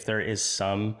CC0, if there is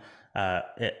some,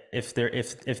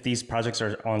 if these projects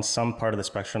are on some part of the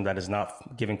spectrum that is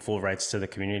not giving full rights to the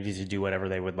community to do whatever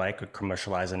they would like or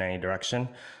commercialize in any direction,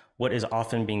 what is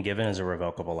often being given is a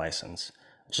revocable license,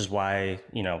 which is why,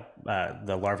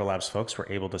 the Larva Labs folks were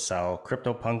able to sell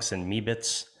CryptoPunks and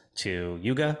MEBits to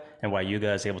Yuga, and why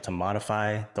Yuga is able to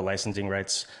modify the licensing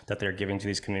rights that they're giving to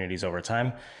these communities over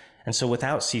time. And so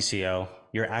without CC0,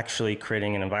 you're actually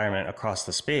creating an environment across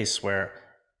the space where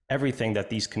everything that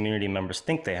these community members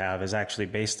think they have is actually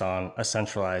based on a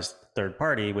centralized third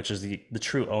party, which is the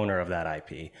true owner of that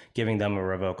IP, giving them a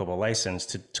revocable license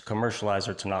to commercialize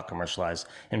or to not commercialize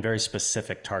in very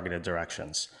specific targeted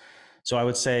directions. So I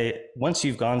would say once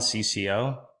you've gone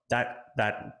CC0,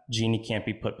 that genie can't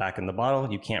be put back in the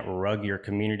bottle. You can't rug your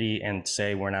community and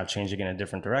say we're now changing in a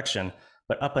different direction.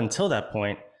 But up until that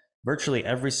point, virtually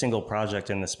every single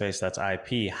project in the space that's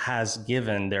IP has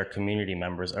given their community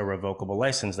members a revocable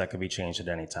license that could be changed at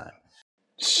any time.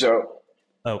 Go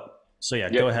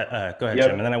ahead,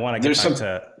 Jim. And then I want to get back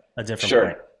to a different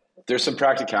point. There's some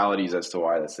practicalities as to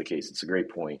why that's the case. It's a great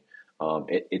point.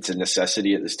 It's a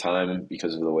necessity at this time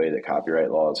because of the way that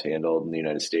copyright law is handled in the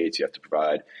United States. You have to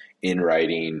provide in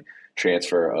writing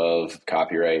transfer of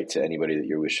copyright to anybody that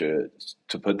you wish to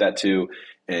put that to.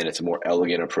 And it's a more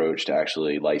elegant approach to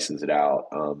actually license it out.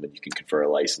 And you can confer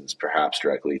a license perhaps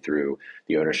directly through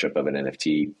the ownership of an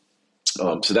NFT.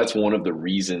 So that's one of the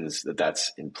reasons that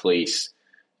that's in place,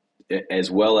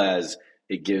 as well as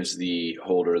it gives the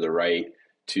holder the right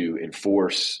to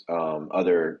enforce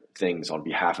other things on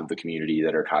behalf of the community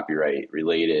that are copyright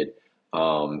related.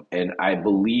 And I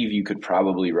believe you could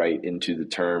probably write into the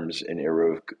terms and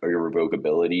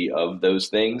irrevocability of those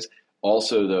things.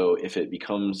 Also, though, if it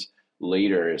becomes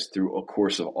later, is through a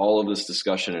course of all of this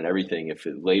discussion and everything, if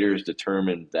it later is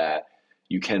determined that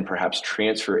you can perhaps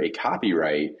transfer a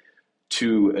copyright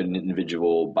to an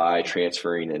individual by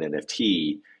transferring an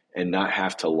NFT and not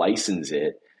have to license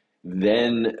it,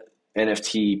 then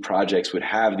NFT projects would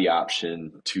have the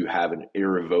option to have an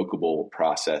irrevocable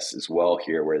process as well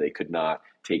here, where they could not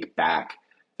take back.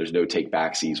 There's no take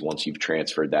backsies once you've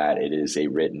transferred that. It is a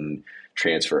written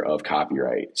transfer of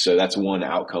copyright. So that's one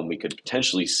outcome we could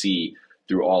potentially see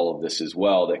through all of this as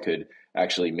well, that could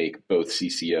actually make both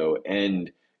CC0 and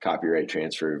copyright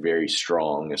transfer very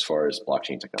strong as far as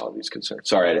blockchain technology is concerned.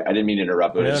 Sorry, I didn't mean to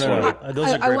interrupt, but those are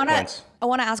great points. I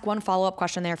want to ask one follow-up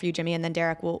question there for you, Jimmy, and then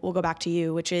Derek, we'll go back to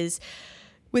you, which is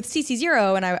with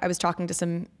CC0, and I was talking to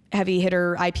some heavy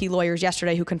hitter IP lawyers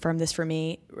yesterday who confirmed this for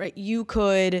me, right? You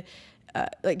could,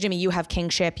 like Jimmy, you have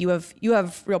kingship, you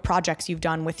have real projects you've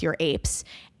done with your apes.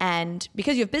 And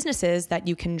because you have businesses that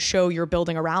you can show you're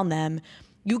building around them,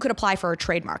 you could apply for a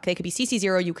trademark. They could be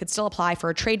CC0. You could still apply for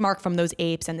a trademark from those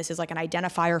apes, and this is like an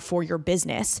identifier for your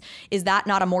business. Is that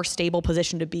not a more stable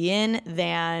position to be in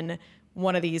than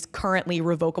one of these currently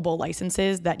revocable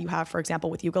licenses that you have, for example,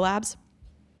 with Yuga Labs?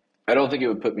 I don't think it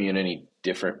would put me in any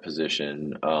different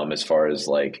position as far as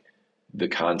like the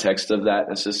context of that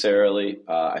necessarily.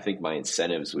 I think my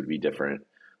incentives would be different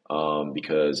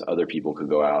because other people could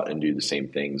go out and do the same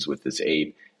things with this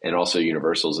ape. And also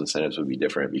Universal's incentives would be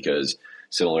different because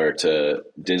similar to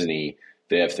Disney,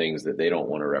 they have things that they don't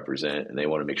want to represent and they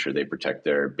want to make sure they protect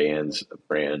their band's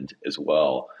brand as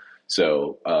well.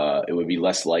 So it would be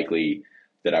less likely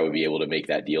that I would be able to make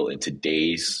that deal in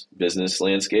today's business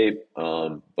landscape.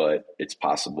 But it's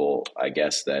possible, I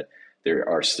guess, that there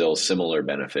are still similar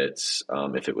benefits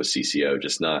if it was CCO,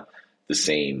 just not the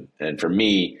same. And for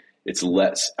me, it's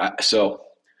less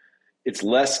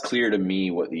clear to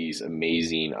me what these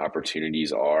amazing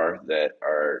opportunities are that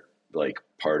are like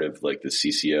part of like the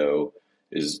CCO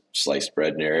is sliced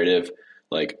bread narrative.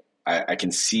 Like I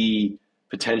can see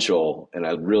potential, and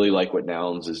I really like what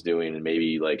Nouns is doing, and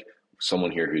maybe like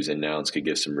someone here who's in Nouns could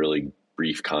give some really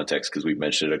brief context, because we've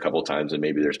mentioned it a couple of times, and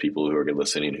maybe there's people who are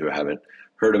listening who haven't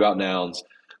heard about Nouns.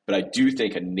 But I do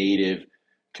think a native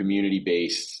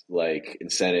community-based like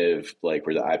incentive, like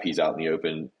where the IP is out in the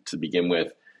open to begin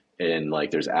with, and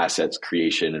like there's assets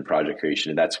creation and project creation,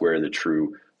 and that's where the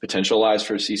true potential lies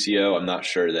for CCO. I'm not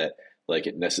sure that like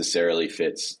it necessarily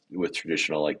fits with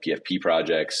traditional like PFP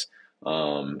projects,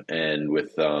 and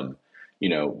with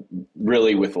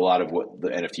really with a lot of what the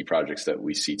NFT projects that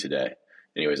we see today.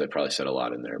 Anyways, I probably said a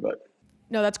lot in there, but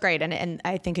no, that's great. And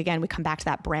I think, again, we come back to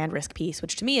that brand risk piece,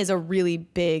 which to me is a really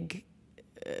big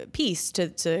piece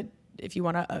to if you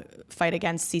want to fight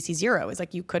against CC0. Is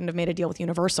like you couldn't have made a deal with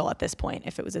Universal at this point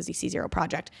if it was a CC0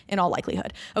 project, in all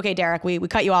likelihood. Okay, Derek, we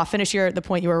cut you off. Finish the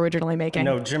point you were originally making.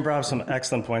 No, Jim brought up some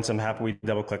excellent points. I'm happy we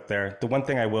double clicked there. The one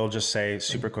thing I will just say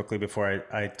super quickly before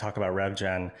I talk about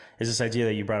RevGen is this idea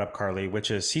that you brought up, Carly, which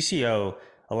is CCO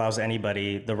allows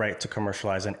anybody the right to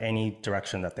commercialize in any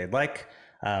direction that they'd like.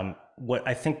 What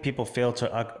I think people fail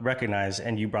to recognize,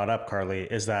 and you brought up, Carly,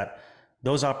 is that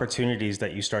those opportunities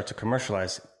that you start to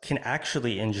commercialize can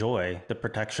actually enjoy the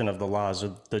protection of the laws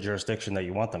of the jurisdiction that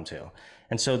you want them to.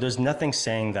 And so there's nothing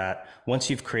saying that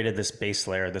once you've created this base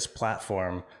layer, this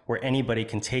platform where anybody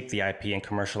can take the IP and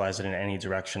commercialize it in any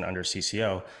direction under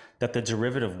CCO, that the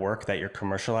derivative work that you're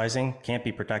commercializing can't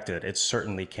be protected. It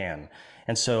certainly can.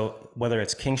 And so whether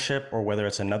it's kingship or whether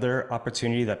it's another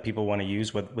opportunity that people want to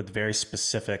use with very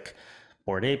specific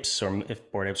Bored Apes, or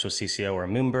if Bored Apes was CCO, or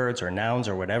Moonbirds or Nouns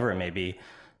or whatever it may be,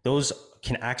 those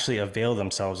can actually avail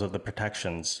themselves of the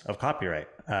protections of copyright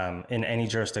in any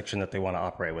jurisdiction that they want to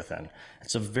operate within.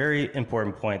 It's a very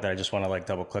important point that I just want to like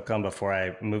double click on before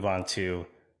I move on to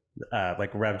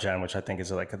like RevGen, which I think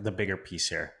is like the bigger piece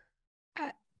here.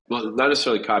 Well, not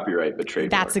necessarily copyright, but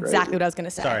trademark. That's exactly right? what I was going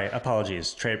to say. Sorry,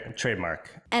 apologies. Trademark.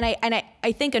 And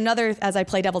I think another, as I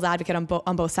play devil's advocate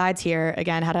on both sides here,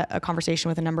 again, had a conversation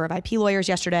with a number of IP lawyers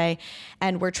yesterday,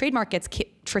 and where trademark gets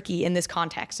tricky in this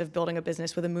context of building a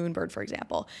business with a Moonbird, for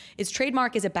example, is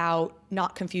trademark is about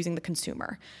not confusing the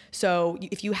consumer. So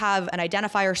if you have an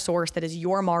identifier source that is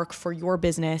your mark for your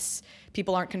business,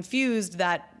 people aren't confused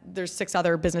that there's 6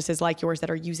 other businesses like yours that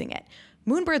are using it.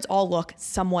 Moonbirds all look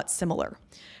somewhat similar.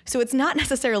 So it's not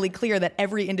necessarily clear that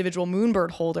every individual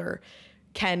Moonbird holder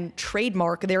can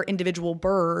trademark their individual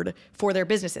bird for their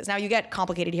businesses. Now you get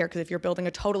complicated here because if you're building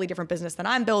a totally different business than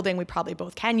I'm building, we probably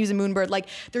both can use a Moonbird. Like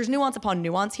there's nuance upon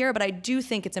nuance here, but I do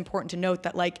think it's important to note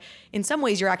that like in some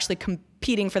ways you're actually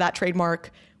competing for that trademark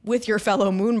with your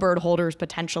fellow Moonbird holders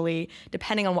potentially,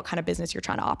 depending on what kind of business you're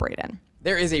trying to operate in.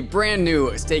 There is a brand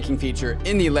new staking feature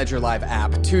in the Ledger Live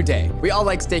app today. We all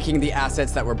like staking the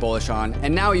assets that we're bullish on,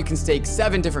 and now you can stake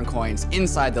 7 different coins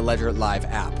inside the Ledger Live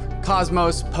app.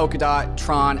 Cosmos, Polkadot,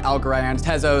 Tron, Algorand,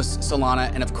 Tezos,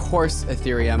 Solana, and of course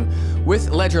Ethereum.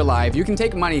 With Ledger Live, you can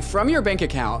take money from your bank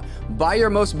account, buy your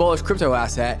most bullish crypto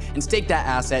asset, and stake that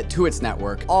asset to its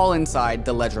network, all inside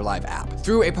the Ledger Live app.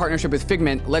 Through a partnership with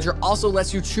Figment, Ledger also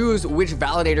lets you choose which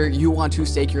validator you want to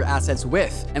stake your assets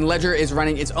with. And Ledger is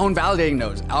running its own validating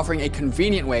nodes, offering a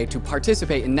convenient way to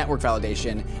participate in network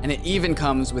validation, and it even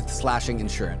comes with slashing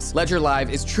insurance. Ledger Live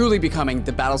is truly becoming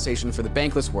the battle station for the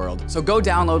bankless world, so go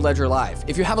download Ledger Live.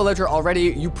 If you have a Ledger already,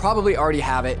 you probably already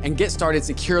have it, and get started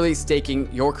securely staking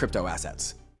your crypto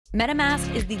assets.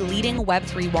 MetaMask is the leading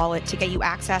Web3 wallet to get you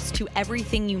access to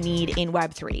everything you need in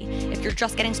Web3. If you're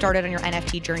just getting started on your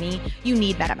NFT journey, you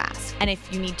need MetaMask. And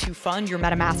if you need to fund your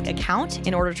MetaMask account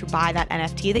in order to buy that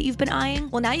NFT that you've been eyeing,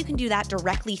 well, now you can do that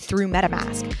directly through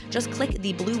MetaMask. Just click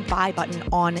the blue buy button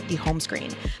on the home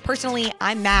screen. Personally,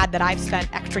 I'm mad that I've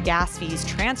spent extra gas fees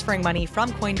transferring money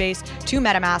from Coinbase to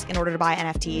MetaMask in order to buy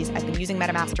NFTs. I've been using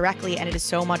MetaMask directly, and it is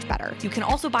so much better. You can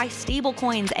also buy stable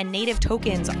coins and native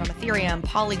tokens from Ethereum,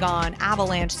 Polygon,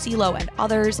 Avalanche, CeeLo, and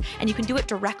others, and you can do it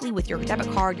directly with your debit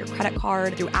card, your credit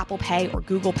card, through Apple Pay or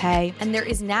Google Pay. And there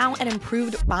is now an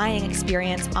improved buying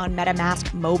experience on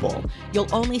MetaMask Mobile.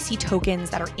 You'll only see tokens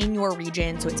that are in your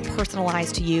region, so it's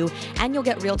personalized to you, and you'll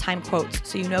get real-time quotes,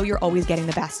 so you know you're always getting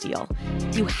the best deal.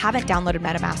 If you haven't downloaded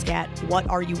MetaMask yet, what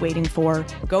are you waiting for?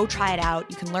 Go try it out.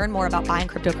 You can learn more about buying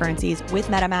cryptocurrencies with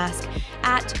MetaMask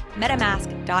at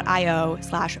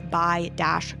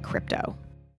metamask.io/buy-crypto.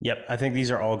 Yep, I think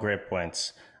these are all great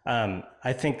points.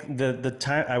 I think the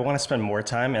time I want to spend more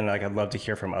time, and like I'd love to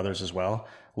hear from others as well,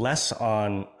 less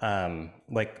on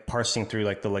like parsing through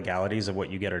like the legalities of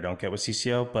what you get or don't get with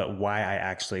CCO, but why I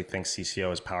actually think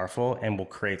CCO is powerful and will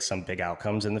create some big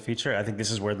outcomes in the future. I think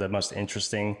this is where the most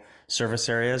interesting service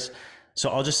areas. So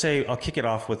I'll just say, I'll kick it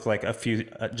off with like a few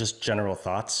just general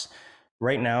thoughts.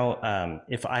 Right now,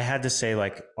 if I had to say,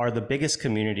 like, are the biggest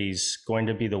communities going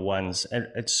to be the ones, and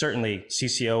it's certainly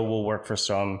CCO will work for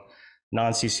some,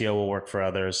 non-CCO will work for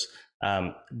others.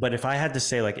 But if I had to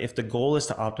say, like, if the goal is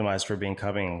to optimize for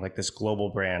becoming like this global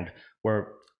brand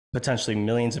where potentially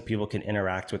millions of people can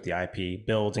interact with the IP,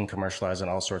 build and commercialize in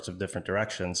all sorts of different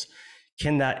directions,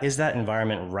 is that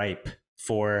environment ripe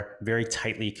for very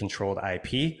tightly controlled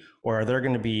IP, or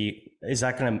is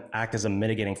that going to act as a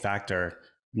mitigating factor,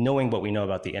 knowing what we know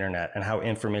about the internet and how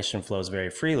information flows very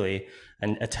freely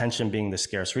and attention being the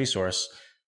scarce resource?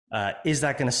 Is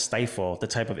that going to stifle the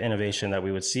type of innovation that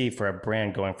we would see for a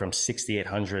brand going from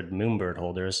 6,800 Moonbird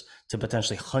holders to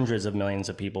potentially hundreds of millions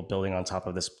of people building on top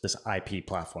of this IP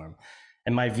platform?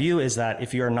 And my view is that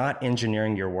if you're not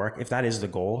engineering your work, if that is the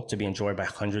goal, to be enjoyed by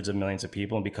hundreds of millions of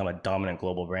people and become a dominant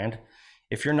global brand,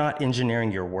 if you're not engineering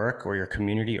your work or your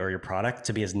community or your product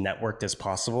to be as networked as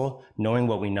possible, knowing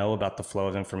what we know about the flow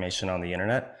of information on the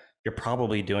internet, you're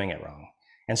probably doing it wrong.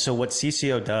 And so what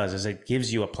CCO does is it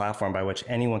gives you a platform by which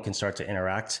anyone can start to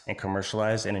interact and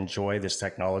commercialize and enjoy this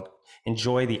technology,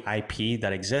 enjoy the IP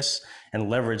that exists, and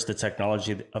leverage the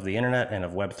technology of the internet and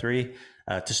of Web3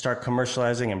 to start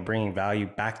commercializing and bringing value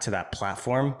back to that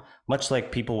platform, much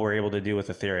like people were able to do with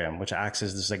Ethereum, which acts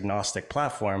as this agnostic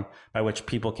platform by which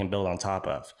people can build on top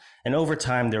of. And over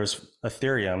time,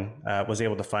 Ethereum was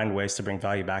able to find ways to bring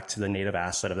value back to the native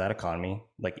asset of that economy,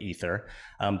 like Ether,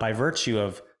 by virtue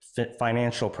of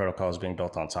financial protocols being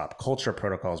built on top, culture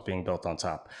protocols being built on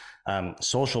top,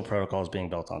 social protocols being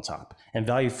built on top. And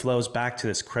value flows back to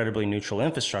this credibly neutral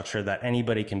infrastructure that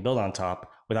anybody can build on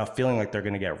top without feeling like they're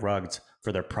going to get rugged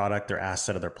for their product, their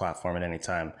asset, or their platform at any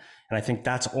time. And I think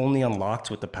that's only unlocked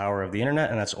with the power of the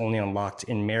internet, and that's only unlocked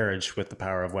in marriage with the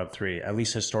power of Web3, at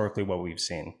least historically what we've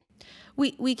seen.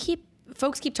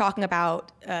 Folks keep talking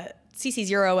about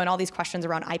CC0 and all these questions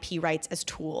around IP rights as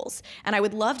tools. And I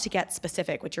would love to get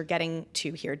specific, which you're getting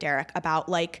to here, Derek, about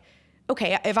like,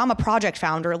 okay, if I'm a project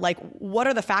founder, like what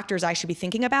are the factors I should be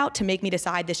thinking about to make me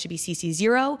decide this should be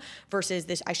CC0 versus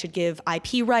this I should give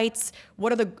IP rights?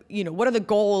 What are the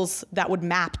goals that would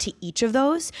map to each of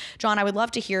those? Jon, I would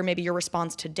love to hear maybe your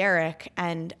response to Derek.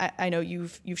 And I know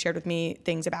you've shared with me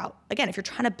things about, again, if you're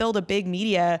trying to build a big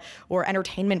media or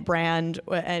entertainment brand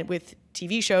with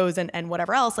TV shows and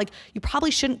whatever else, like you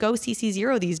probably shouldn't go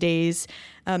CC0 these days.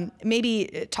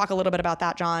 Maybe talk a little bit about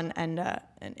that, Jon, and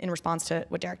in response to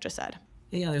what Derek just said.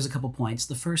 Yeah, there's a couple points.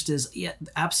 The first is, yeah,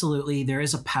 absolutely, there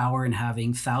is a power in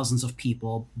having thousands of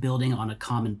people building on a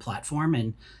common platform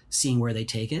and seeing where they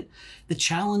take it. The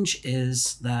challenge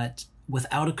is that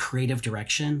without a creative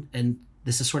direction, and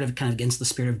this is sort of kind of against the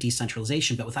spirit of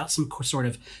decentralization, but without some sort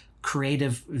of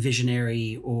creative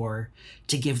visionary or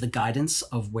to give the guidance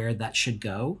of where that should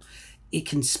go, it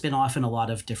can spin off in a lot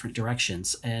of different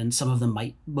directions. And some of them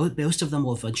most of them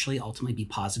will eventually ultimately be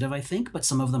positive, I think, but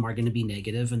some of them are going to be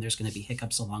negative and there's going to be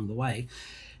hiccups along the way.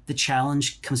 The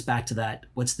challenge comes back to that,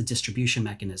 what's the distribution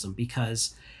mechanism?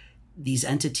 Because these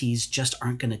entities just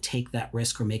aren't going to take that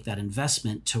risk or make that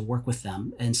investment to work with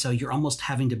them. And so you're almost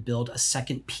having to build a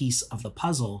second piece of the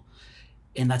puzzle.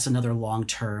 And that's another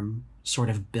long-term sort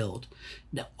of build.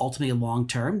 Now, ultimately,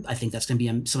 long-term, I think that's going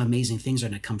to be some amazing things are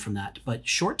going to come from that. But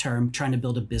short-term, trying to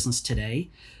build a business today,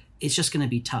 it's just going to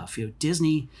be tough.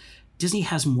 Disney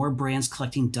has more brands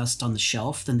collecting dust on the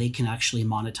shelf than they can actually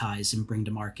monetize and bring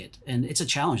to market. And it's a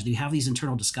challenge. You have these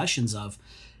internal discussions of,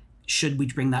 should we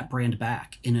bring that brand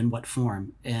back and in what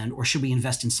form? Or should we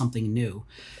invest in something new?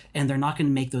 And they're not going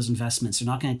to make those investments. They're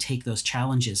not going to take those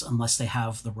challenges unless they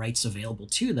have the rights available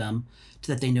to them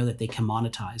so that they know that they can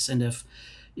monetize. And if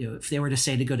they were to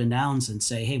say to go to Nouns and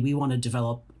say, hey, we want to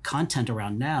develop content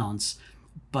around Nouns,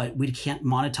 but we can't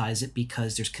monetize it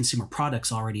because there's consumer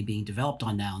products already being developed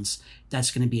on Nouns, that's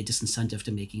going to be a disincentive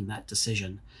to making that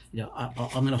decision.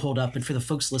 I'm going to hold up, and for the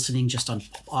folks listening just on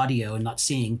audio and not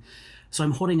seeing, so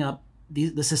I'm holding up,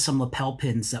 this is some lapel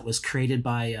pins that was created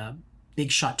by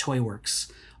Big Shot Toy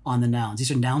Works on the Nouns.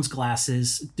 These are Nouns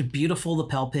glasses. They're beautiful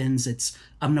lapel pins.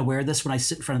 I'm going to wear this when I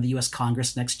sit in front of the U.S.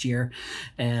 Congress next year.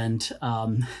 And,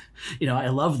 I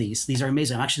love these. These are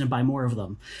amazing. I'm actually going to buy more of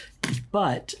them.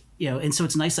 But, and so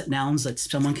it's nice that Nouns, that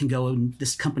someone can go and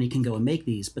this company can go and make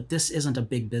these. But this isn't a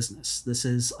big business. This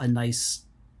is a nice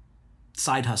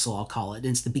side hustle, I'll call it.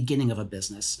 It's the beginning of a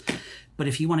business. But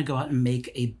if you want to go out and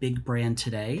make a big brand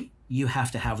today, you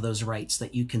have to have those rights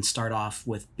that you can start off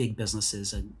with big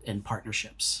businesses and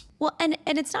partnerships. Well, and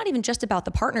it's not even just about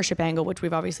the partnership angle, which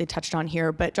we've obviously touched on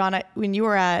here. But Jon, when you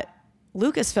were at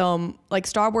Lucasfilm, like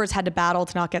Star Wars had to battle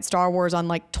to not get Star Wars on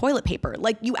like toilet paper.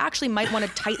 Like you actually might want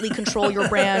to tightly control your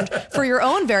brand for your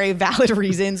own very valid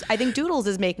reasons. I think Doodles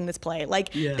is making this play.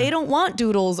 Like they don't want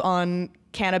Doodles on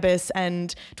cannabis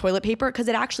and toilet paper because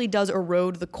it actually does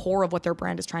erode the core of what their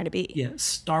brand is trying to be. Yeah,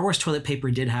 Star Wars toilet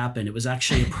paper did happen. It was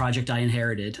actually a project I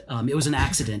inherited. It was an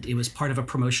accident. It was part of a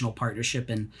promotional partnership,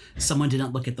 and someone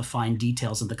didn't look at the fine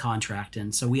details of the contract,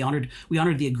 and so we honored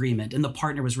the agreement. And the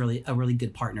partner was really a really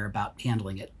good partner about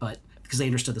handling it, but because they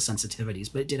understood the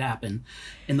sensitivities. But it did happen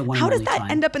in the one. How does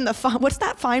that end up in the what's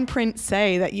that fine print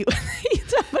say that you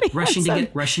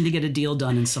rushing to get a deal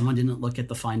done, and someone didn't look at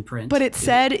the fine print? But it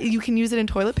said you can use it in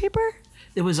toilet paper?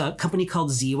 There was a company called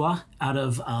Zewa out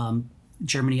of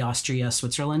Germany, Austria,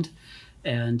 Switzerland,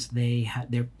 and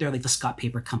they're like the Scott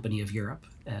Paper Company of Europe,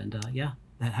 and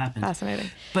that happened. Fascinating.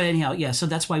 But anyhow, so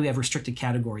that's why we have restricted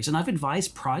categories, and I've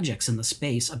advised projects in the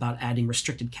space about adding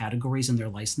restricted categories in their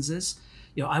licenses.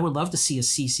 I would love to see a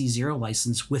CC0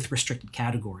 license with restricted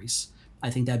categories. I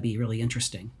think that'd be really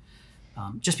interesting.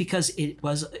 Just because it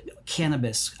was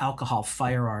cannabis, alcohol,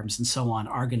 firearms, and so on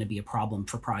are going to be a problem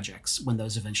for projects when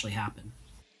those eventually happen.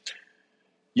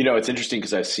 It's interesting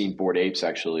because I've seen Bored Apes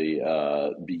actually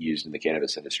be used in the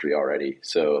cannabis industry already.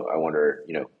 So I wonder,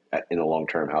 in the long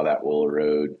term, how that will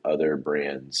erode other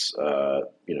brands,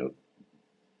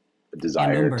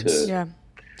 desire to. Yeah.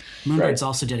 Moonbirds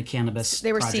also did a cannabis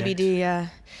They were project. CBD,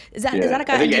 Is that a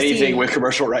guy? I think anything with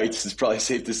commercial rights is probably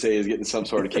safe to say is getting some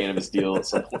sort of cannabis deal at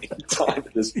some point in time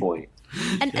at this point.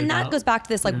 And that goes back to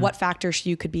this, like, what factors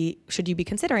should you be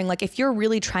considering? Like, if you're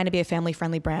really trying to be a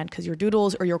family-friendly brand because you're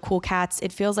Doodles or you're Cool Cats,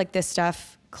 it feels like this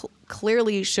stuff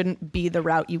clearly shouldn't be the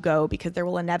route you go because there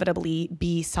will inevitably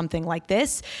be something like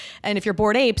this. And if you're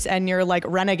Bored Apes and you're like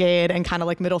Renegade and kind of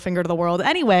like middle finger to the world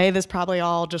anyway, this probably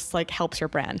all just like helps your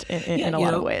brand in a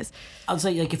lot of ways. I'll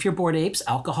say, like, if you're Bored Apes,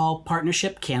 alcohol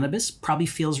partnership, cannabis probably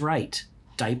feels right.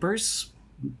 Diapers,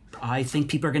 I think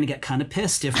people are going to get kind of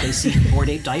pissed if they see Bored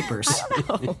Ape diapers. I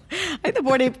don't know. I think the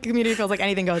Bored Ape community feels like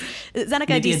anything goes. Zeneca,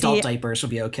 Maybe DC, adult diapers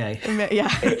would be okay. Yeah.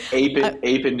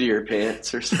 Ape into your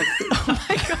pants or something. Oh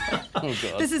my God. Oh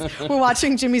God. We're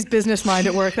watching Jimmy's business mind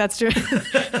at work. That's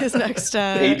his next.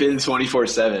 Ape in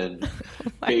 24/7.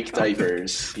 Fake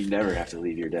diapers. You never have to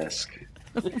leave your desk.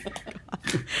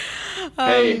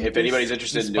 Hey, if anybody's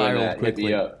interested in doing that, hit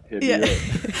me up.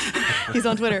 He's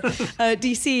on Twitter.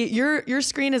 DC, your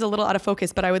screen is a little out of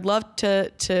focus, but I would love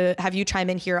to have you chime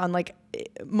in here on like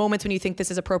moments when you think this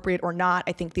is appropriate or not.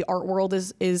 I think the art world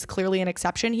is clearly an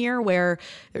exception here, where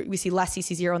we see less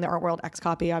CC0 in the art world.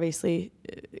 Xcopy, obviously,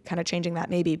 kind of changing that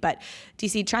maybe. But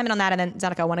DC, chime in on that, and then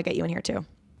Zeneca, I want to get you in here too.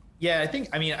 Yeah, I think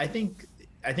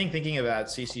thinking about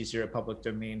CC0 public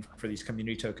domain for these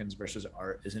community tokens versus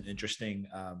art is an interesting,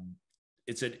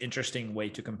 it's an interesting way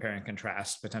to compare and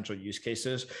contrast potential use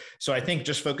cases. So I think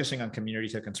just focusing on community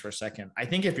tokens for a second, I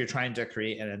think if you're trying to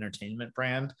create an entertainment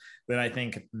brand, then I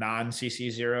think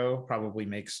non-CC0 probably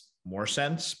makes more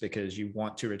sense because you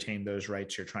want to retain those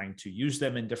rights. You're trying to use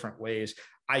them in different ways.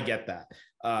 I get that.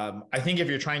 I think if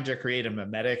you're trying to create a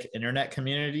mimetic internet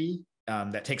community,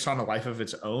 that takes on a life of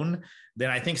its own, then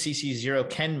I think CC0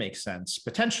 can make sense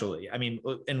potentially. I mean,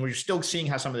 and we're still seeing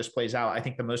how some of this plays out. I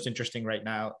think the most interesting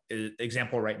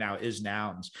example right now is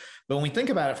nouns. But when we think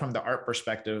about it from the art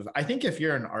perspective, I think if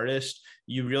you're an artist,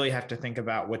 you really have to think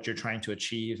about what you're trying to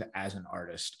achieve as an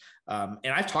artist.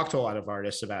 And I've talked to a lot of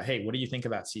artists about, hey, what do you think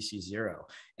about CC0?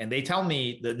 And they tell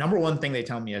me, the number one thing they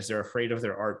tell me is they're afraid of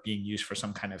their art being used for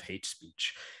some kind of hate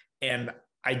speech. And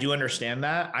I do understand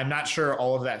that. I'm not sure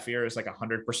all of that fear is like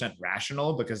 100%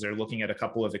 rational because they're looking at a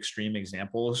couple of extreme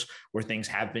examples where things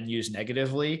have been used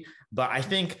negatively. But I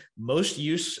think most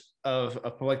use of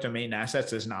public domain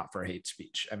assets is not for hate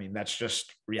speech. I mean, that's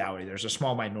just reality. There's a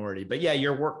small minority, but yeah,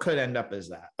 your work could end up as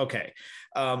that. Okay.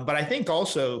 But I think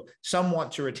also some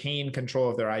want to retain control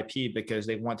of their IP because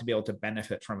they want to be able to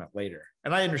benefit from it later.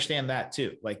 And I understand that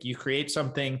too. Like you create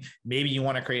something, maybe you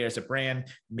want to create as a brand,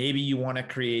 maybe you want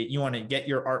to get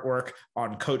your artwork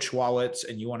on Coach wallets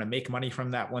and you want to make money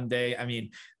from that one day. I mean,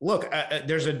 look,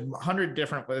 there's 1,000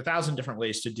 different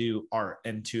ways to do art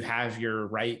and to have your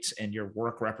rights and your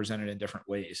work represented in different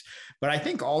ways. But I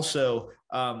think also,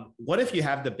 what if you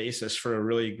have the basis for a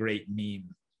really great meme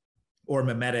or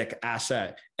mimetic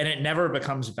asset and it never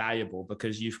becomes valuable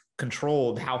because you've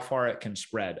controlled how far it can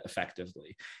spread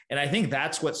effectively? And I think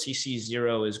that's what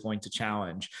CC0 is going to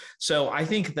challenge. So I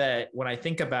think that when I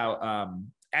think about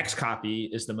Xcopy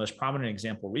is the most prominent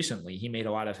example recently. He made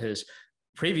a lot of his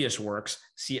previous works,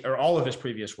 or all of his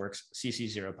previous works,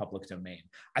 CC0 public domain.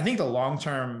 I think the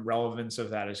long-term relevance of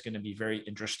that is going to be very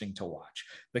interesting to watch,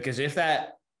 because if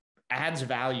that adds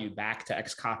value back to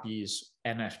Xcopy's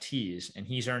NFTs and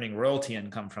he's earning royalty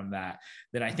income from that,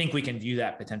 then I think we can view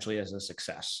that potentially as a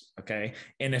success. Okay.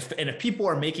 And if people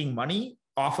are making money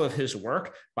off of his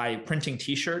work by printing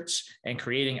t-shirts and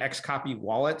creating Xcopy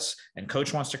wallets, and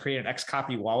Coach wants to create an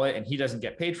Xcopy wallet and he doesn't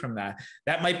get paid from that,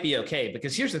 that might be okay.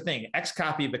 Because here's the thing,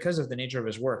 Xcopy, because of the nature of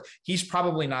his work, he's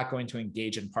probably not going to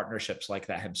engage in partnerships like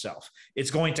that himself. It's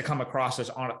going to come across as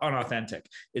unauthentic.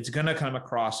 It's going to come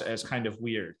across as kind of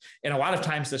weird. And a lot of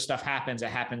times this stuff happens. It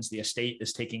happens, the estate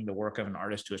is taking the work of an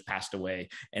artist who has passed away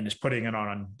and is putting it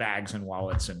on bags and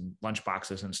wallets and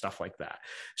lunchboxes and stuff like that.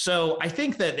 So I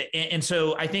think that,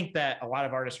 I think that a lot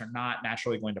of artists are not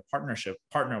naturally going to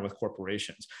partner with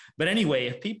corporations. But anyway,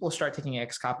 if people start taking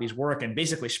Xcopy's work and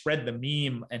basically spread the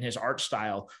meme and his art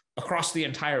style across the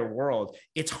entire world,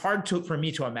 it's hard for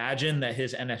me to imagine that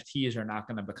his NFTs are not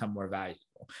going to become more valuable.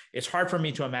 It's hard for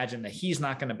me to imagine that he's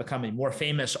not going to become a more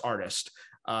famous artist,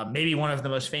 maybe one of the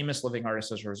most famous living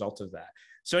artists as a result of that.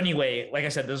 So anyway, like I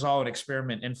said, this is all an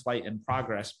experiment in flight and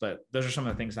progress, but those are some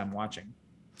of the things I'm watching.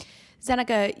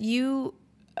 Zeneca, you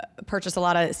purchase a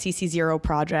lot of CC0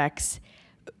 projects.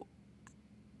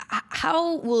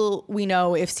 How will we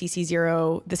know if the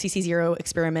CC0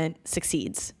 experiment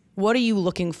succeeds? What are you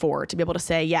looking for to be able to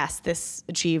say, yes, this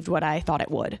achieved what I thought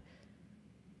it would?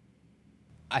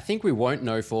 I think we won't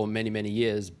know for many, many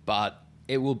years, but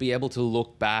it will be able to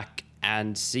look back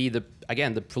and see the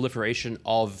proliferation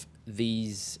of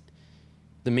the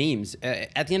memes.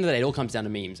 At the end of the day, it all comes down to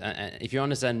memes. And if you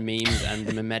understand memes and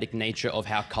the mimetic nature of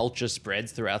how culture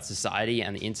spreads throughout society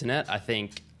and the internet, I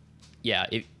think,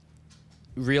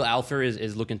 real alpha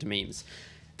is looking to memes.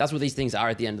 That's what these things are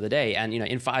at the end of the day. And,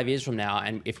 in 5 years from now,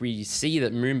 and if we see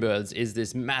that Moonbirds is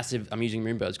this massive, I'm using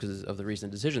Moonbirds because of the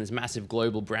recent decision, this massive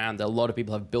global brand that a lot of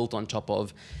people have built on top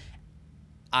of,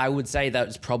 I would say that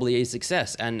it's probably a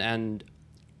success. And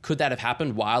could that have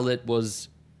happened while it was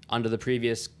under the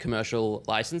previous commercial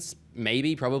license?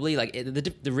 Maybe, probably.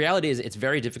 The reality is it's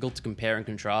very difficult to compare and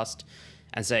contrast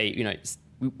and say,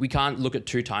 we can't look at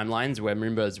two timelines where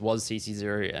Moonbirds was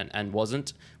CC0 and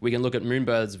wasn't. We can look at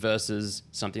Moonbirds versus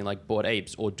something like Bored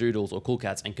Apes or Doodles or Cool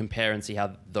Cats and compare and see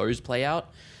how those play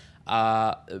out.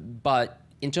 But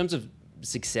in terms of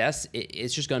success,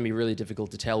 it's just going to be really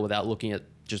difficult to tell without looking at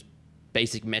just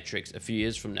basic metrics a few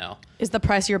years from now. Is the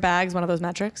price of your bags one of those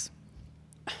metrics?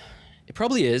 It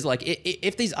probably is.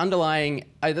 If these underlying,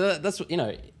 that's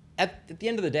at the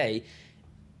end of the day,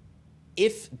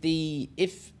 if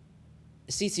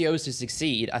CCO is to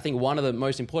succeed, I think one of the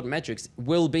most important metrics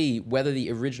will be whether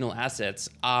the original assets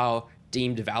are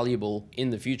deemed valuable in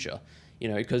the future.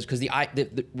 Because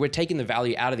we're taking the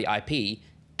value out of the IP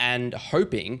and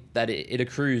hoping that it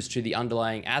accrues to the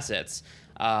underlying assets.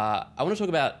 I want to talk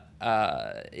about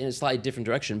in a slightly different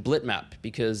direction, Blitmap,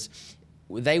 because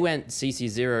they went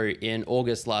CC0 in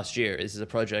August last year. This is a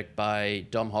project by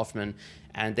Dom Hoffman,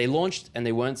 and they launched and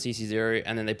they weren't CC0,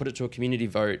 and then they put it to a community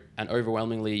vote, and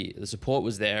overwhelmingly the support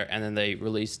was there, and then they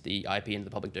released the IP into the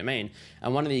public domain.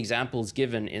 And one of the examples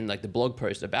given in the blog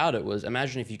post about it was,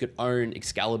 imagine if you could own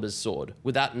Excalibur's sword.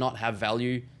 Would that not have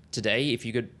value today if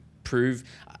you could prove?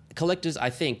 Collectors, I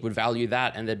think, would value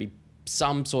that, and there'd be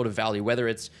some sort of value, whether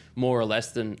it's more or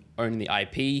less than owning the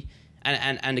IP.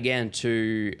 And again,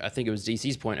 to I think it was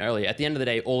DC's point earlier, at the end of the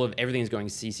day, everything is going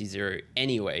CC0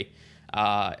 anyway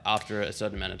after a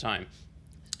certain amount of time.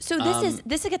 So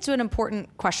this gets to an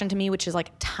important question to me, which is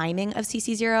timing of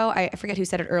CC0. I forget who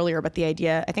said it earlier, but the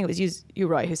idea, I think it was you,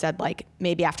 Roy, who said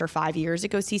maybe after 5 years it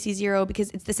goes CC0,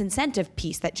 because it's this incentive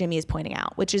piece that Jimmy is pointing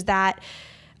out, which is that,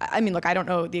 I don't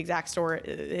know the exact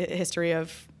history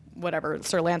of whatever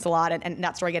Sir Lancelot and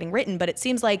that story getting written, but it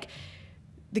seems like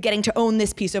the getting to own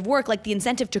this piece of work, the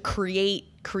incentive to create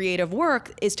creative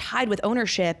work is tied with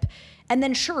ownership. And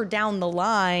then sure, down the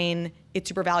line, it's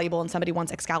super valuable and somebody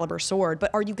wants Excalibur's sword, but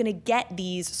are you gonna get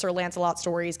these Sir Lancelot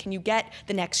stories? Can you get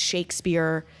the next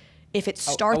Shakespeare if it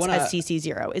starts as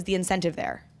CC0? Is the incentive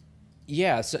there?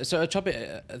 Yeah, so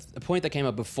a point that came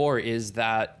up before is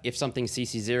that if something's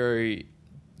CC0,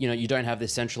 you don't have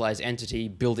this centralized entity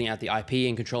building out the IP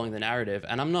and controlling the narrative.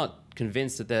 And I'm not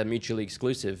convinced that they're mutually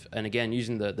exclusive. And again,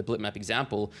 using the Blitmap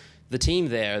example, the team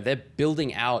there, they're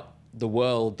building out the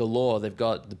world, the lore. They've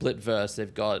got the Blitverse,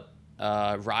 they've got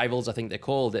Rivals, I think they're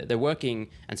called. They're working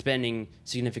and spending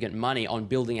significant money on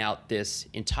building out this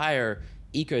entire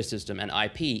ecosystem and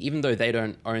IP, even though they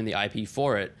don't own the IP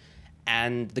for it.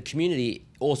 and the community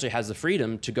also has the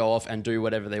freedom to go off and do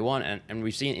whatever they want. And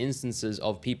we've seen instances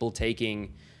of people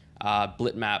taking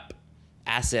Blitmap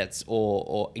assets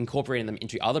or incorporating them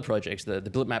into other projects. The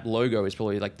Blitmap logo is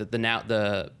probably like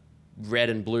the red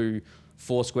and blue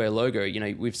Foursquare logo. You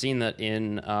know, we've seen that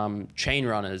in Chain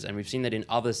Runners, and we've seen that in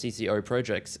other CC0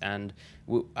 projects. And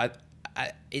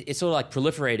it's sort of like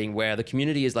proliferating, where the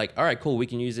community is like, all right, cool, we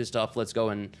can use this stuff, let's go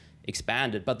and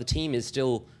expand it. But the team is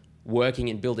still working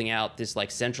and building out this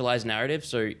like centralized narrative.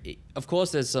 So of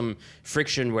course there's some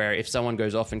friction where if someone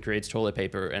goes off and creates toilet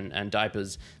paper and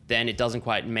diapers, then it doesn't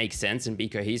quite make sense and be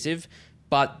cohesive.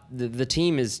 But the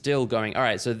team is still going, all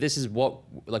right, so this is what,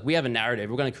 like, we have a narrative,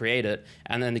 we're going to create it,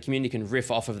 and then the community can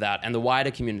riff off of that. And the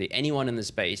wider community, anyone in the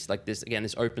space, like this, again,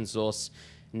 this open source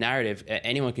narrative,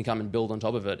 anyone can come and build on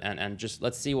top of it, and just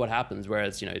let's see what happens.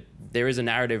 Whereas, you know, there is a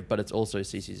narrative, but it's also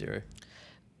CC0.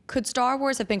 Could Star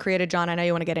Wars have been created, John? I know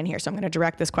you want to get in here, so I'm going to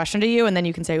direct this question to you, and then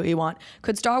you can say what you want.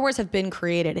 Could Star Wars have been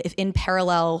created if, in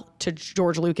parallel to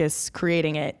George Lucas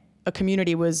creating it, a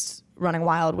community was running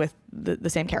wild with the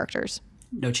same characters?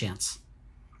 No chance.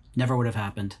 Never would have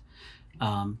happened.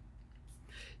 I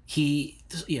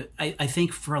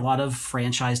think for a lot of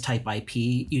franchise type IP,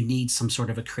 you need some sort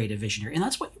of a creative visionary, and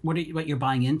that's what you're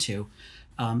buying into.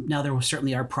 Now, there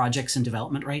certainly are projects in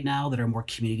development right now that are more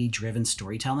community-driven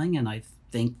storytelling, and I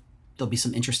think there'll be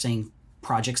some interesting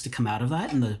projects to come out of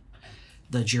that, and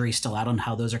the jury's still out on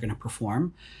how those are going to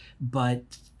perform. But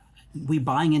we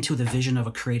buying into the vision of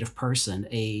a creative person,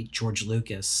 a George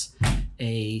Lucas,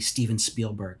 a Steven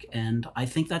Spielberg, and I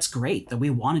think that's great that we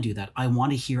want to do that. I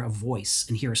want to hear a voice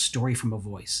and hear a story from a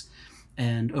voice.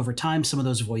 And over time, some of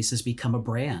those voices become a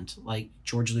brand. Like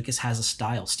George Lucas has a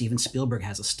style, Steven Spielberg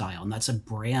has a style, and that's a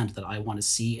brand that I want to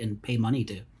see and pay money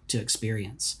to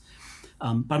experience. But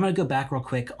I'm going to go back real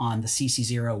quick on the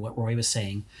CC0, what Roy was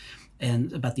saying,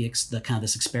 and about the kind of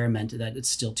this experiment that it's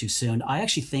still too soon. I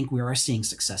actually think we are seeing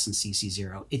success in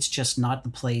CC0. It's just not the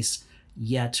place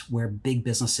yet where big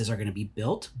businesses are going to be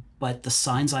built. But the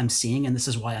signs I'm seeing, and this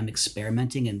is why I'm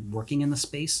experimenting and working in the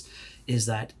space, is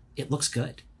that it looks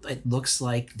good. It looks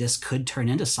like this could turn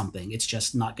into something. It's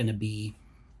just not going to be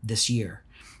this year.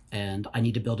 And I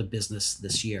need to build a business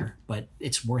this year, but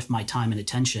it's worth my time and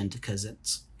attention because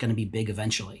it's going to be big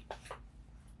eventually.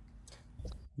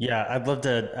 Yeah,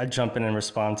 I'd jump in and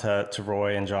respond to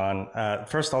Roy and John.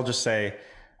 First, I'll just say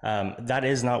that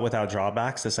is not without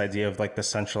drawbacks, this idea of like the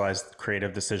centralized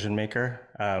creative decision maker.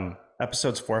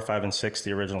 Episodes 4, 5, and 6,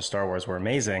 the original Star Wars, were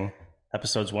amazing.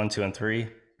 Episodes 1, 2, and 3,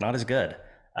 not as good.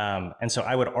 And so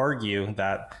I would argue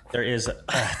that there is,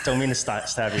 don't mean to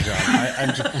stab you, John.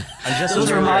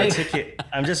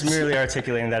 I'm just merely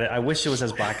articulating that I wish it was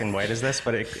as black and white as this,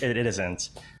 but it isn't.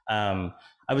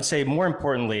 I would say more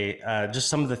importantly, just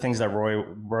some of the things that Roy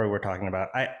were talking about.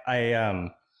 I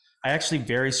actually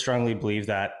very strongly believe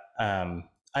that,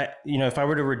 if I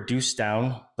were to reduce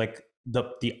down like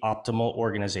the optimal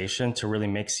organization to really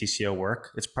make CC0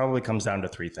 work, it probably comes down to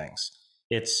three things.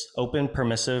 It's open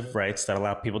permissive rights that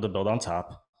allow people to build on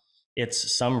top.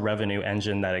 It's some revenue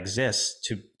engine that exists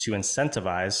to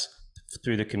incentivize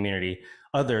through the community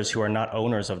others who are not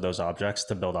owners of those objects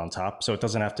to build on top. So it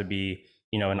doesn't have to be,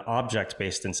 an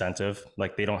object-based incentive,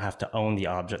 like they don't have to own the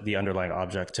object, the underlying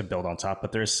object, to build on top,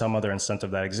 but there is some other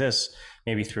incentive that exists,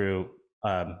 maybe through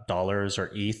dollars or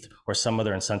ETH or some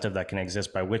other incentive that can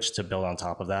exist by which to build on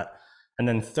top of that. And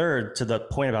then third, to the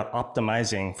point about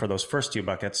optimizing for those first two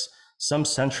buckets, some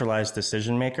centralized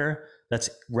decision maker that's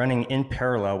running in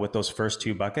parallel with those first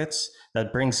two buckets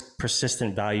that brings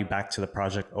persistent value back to the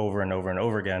project over and over and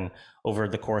over again over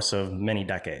the course of many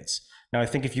decades. Now, I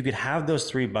think if you could have those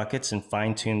three buckets and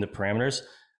fine tune the parameters,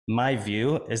 my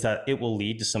view is that it will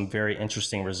lead to some very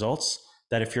interesting results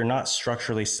that if you're not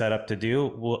structurally set up to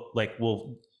do,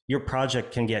 your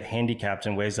project can get handicapped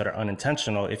in ways that are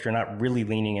unintentional if you're not really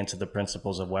leaning into the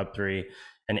principles of Web3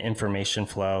 and information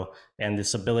flow and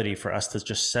this ability for us to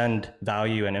just send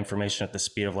value and information at the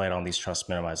speed of light on these trust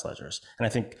minimized ledgers. And I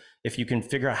think if you can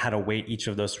figure out how to weight each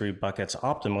of those three buckets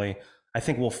optimally, I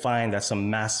think we'll find that some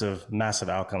massive, massive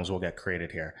outcomes will get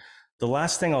created here. The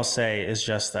last thing I'll say is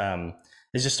just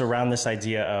around this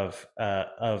idea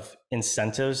of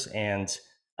incentives and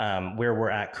where we're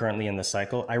at currently in the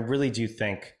cycle. I really do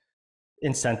think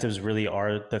incentives really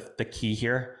are the key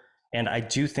here. And I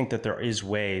do think that there is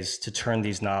ways to turn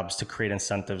these knobs to create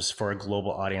incentives for a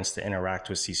global audience to interact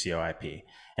with CC0 IP.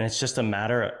 And it's just a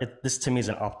matter, this to me is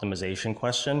an optimization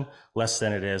question, less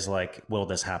than it is like, will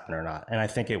this happen or not? And I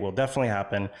think it will definitely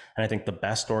happen. And I think the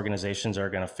best organizations are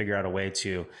going to figure out a way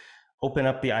to open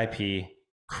up the IP,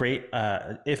 create,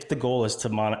 if the goal is to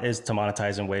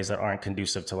monetize in ways that aren't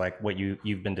conducive to like what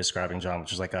you've been describing, John,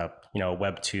 which is like a,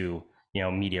 Web 2,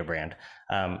 media brand.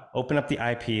 Open up the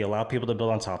IP, allow people to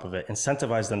build on top of it,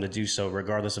 incentivize them to do so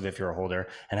regardless of if you're a holder,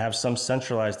 and have some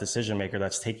centralized decision maker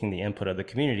that's taking the input of the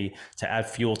community to add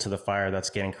fuel to the fire that's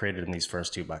getting created in these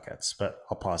first two buckets. But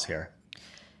I'll pause here.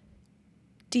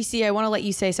 DC, I want to let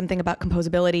you say something about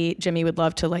composability. Jimmy would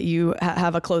love to let you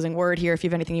have a closing word here if you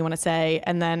have anything you want to say,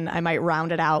 and then I might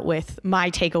round it out with my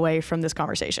takeaway from this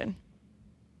conversation.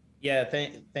 Yeah,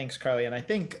 thanks, Carly. And I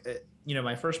think,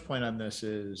 my first point on this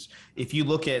is if you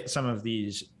look at some of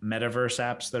these metaverse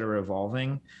apps that are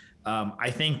evolving, I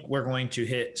think we're going to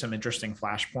hit some interesting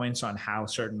flashpoints on how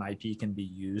certain IP can be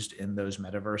used in those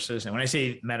metaverses. And when I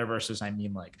say metaverses, I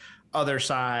mean like Other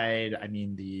Side, I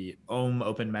mean the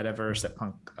open metaverse that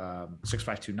Punk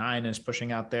 6529 is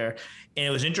pushing out there. And it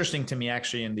was interesting to me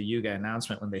actually in the Yuga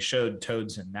announcement when they showed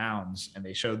toads and nouns and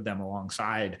they showed them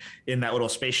alongside in that little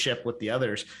spaceship with the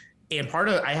others. And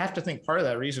I have to think part of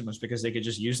that reason was because they could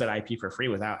just use that IP for free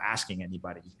without asking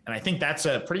anybody. And I think that's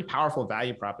a pretty powerful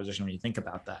value proposition when you think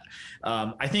about that.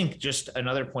 I think just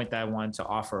another point that I wanted to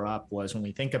offer up was when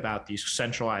we think about these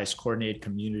centralized coordinated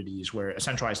communities where a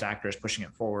centralized actor is pushing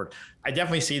it forward, I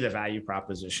definitely see the value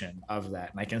proposition of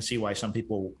that. And I can see why some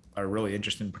people are really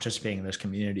interested in participating in those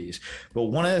communities. But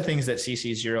one of the things that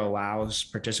CC0 allows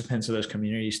participants of those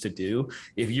communities to do,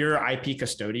 if your IP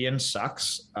custodian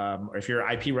sucks, or if your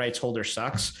IP rights holder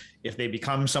sucks, if they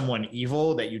become someone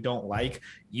evil that you don't like,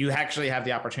 you actually have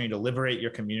the opportunity to liberate your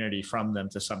community from them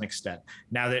to some extent.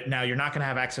 Now you're not going to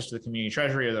have access to the community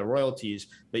treasury or the royalties,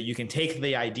 but you can take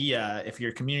the idea, if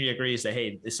your community agrees that,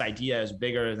 hey, this idea is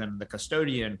bigger than the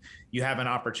custodian, you have an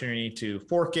opportunity to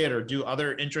fork it or do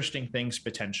other interesting things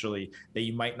potentially that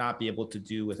you might not be able to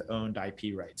do with owned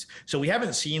IP rights. So we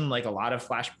haven't seen like a lot of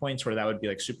flashpoints where that would be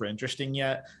like super interesting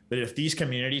yet, but if these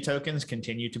community tokens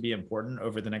continue to be important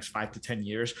over the next 5 to 10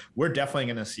 years, we're definitely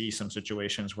going to see some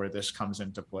situations where this comes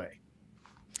into play.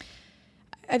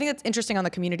 I think that's interesting on the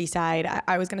community side.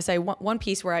 I was going to say one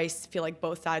piece where I feel like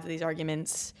both sides of these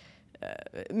arguments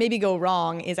maybe go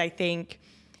wrong is I think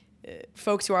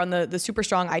folks who are on the super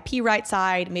strong IP right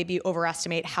side maybe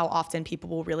overestimate how often people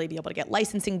will really be able to get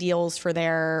licensing deals for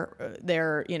their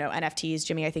NFTs.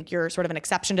 Jimmy, I think you're sort of an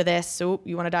exception to this. So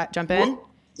you want to jump in? Well,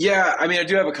 yeah, I mean, I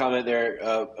do have a comment there.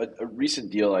 A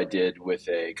recent deal I did with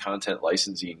a content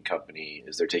licensing company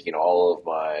is they're taking all of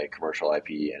my commercial IP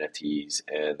NFTs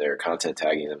and they're content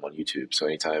tagging them on YouTube. So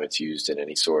anytime it's used in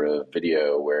any sort of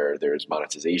video where there's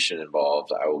monetization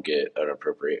involved, I will get an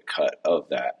appropriate cut of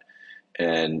that.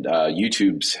 And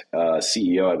YouTube's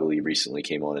CEO, I believe, recently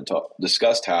came on and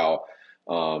discussed how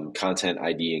content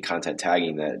ID and content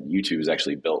tagging that YouTube is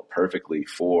actually built perfectly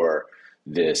for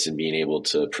this and being able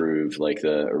to prove like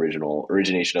the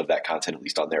origination of that content, at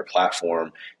least on their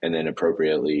platform, and then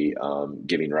appropriately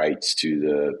giving rights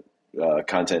to the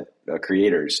content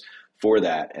creators for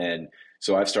that. And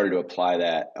so I've started to apply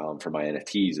that for my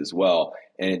NFTs as well.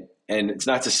 And it's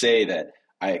not to say that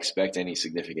I expect any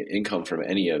significant income from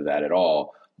any of that at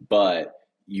all, but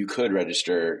you could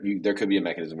register. There could be a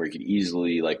mechanism where you could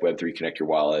easily, like Web3, connect your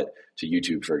wallet to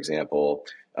YouTube, for example.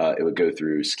 It would go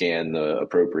through, scan the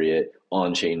appropriate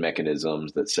on-chain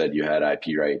mechanisms that said you had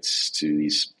IP rights to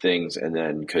these things, and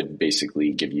then could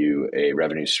basically give you a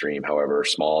revenue stream, however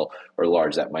small or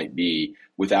large that might be,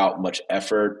 without much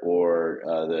effort or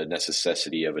the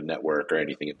necessity of a network or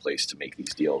anything in place to make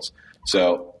these deals.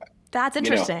 So that's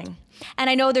interesting. And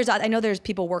I know there's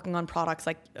people working on products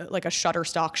like a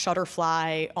Shutterstock,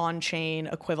 Shutterfly on-chain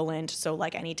equivalent. So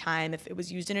like anytime if it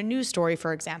was used in a news story,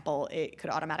 for example, it could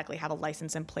automatically have a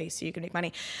license in place so you can make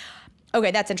money.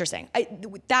 Okay, that's interesting.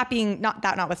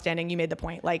 Notwithstanding, you made the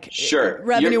point. Like, sure,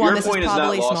 revenue your on this point is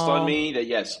probably not lost small. on me. That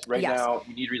yes, now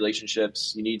you need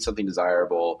relationships, you need something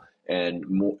desirable, and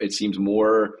it seems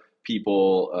more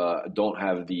people don't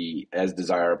have the as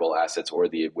desirable assets or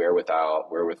the wherewithal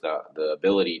the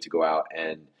ability to go out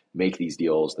and make these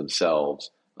deals themselves.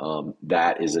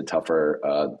 That is a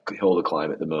tougher hill to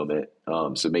climb at the moment.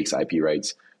 So it makes IP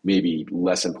rights maybe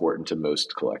less important to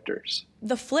most collectors.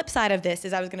 The flip side of this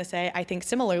is, I was going to say, I think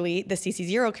similarly, the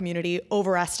CC0 community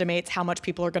overestimates how much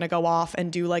people are going to go off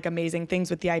and do like amazing things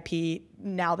with the IP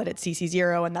now that it's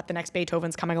CC0 and that the next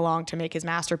Beethoven's coming along to make his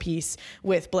masterpiece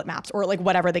with blip maps or like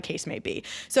whatever the case may be.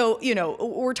 So,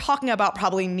 we're talking about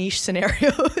probably niche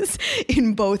scenarios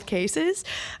in both cases,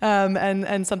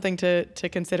 and something to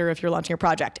consider if you're launching a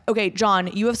project. Okay, John,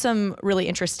 you have some really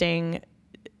interesting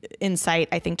insight,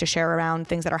 I think, to share around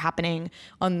things that are happening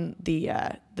on the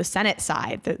Senate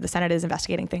side. The Senate is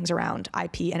investigating things around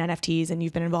IP and NFTs, and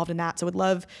you've been involved in that. So would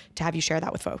love to have you share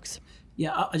that with folks.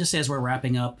 Yeah, I'll just say as we're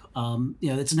wrapping up,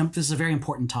 this is a very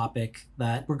important topic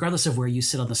that regardless of where you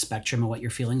sit on the spectrum and what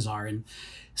your feelings are, and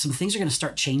some things are going to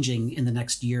start changing in the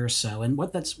next year or so. And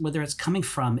whether it's coming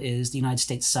from is the United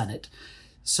States Senate.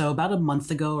 So about a month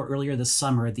ago or earlier this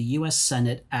summer, the U.S.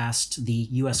 Senate asked the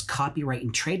U.S. Copyright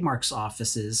and Trademarks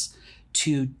offices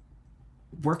to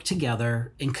work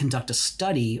together and conduct a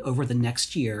study over the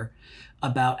next year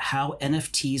about how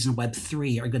NFTs and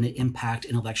Web3 are going to impact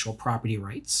intellectual property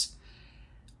rights.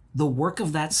 The work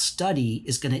of that study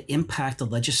is going to impact the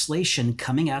legislation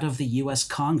coming out of the U.S.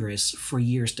 Congress for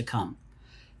years to come.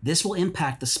 This will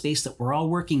impact the space that we're all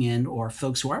working in, or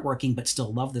folks who aren't working but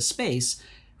still love the space,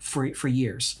 for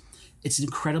years. It's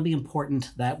incredibly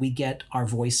important that we get our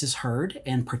voices heard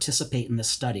and participate in this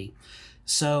study.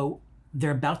 So they're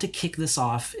about to kick this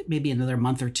off maybe another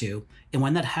month or two. And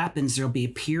when that happens, there'll be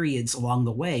periods along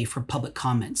the way for public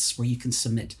comments where you can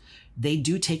submit. They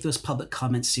do take those public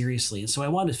comments seriously. And so I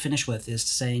want to finish with is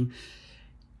saying,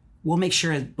 we'll make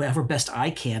sure whatever best I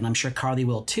can, I'm sure Carly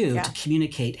will too, to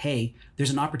communicate, hey,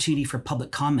 there's an opportunity for public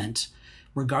comment.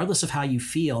 Regardless of how you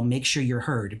feel, make sure you're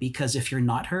heard. Because if you're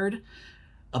not heard,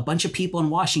 a bunch of people in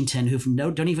Washington who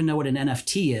don't even know what an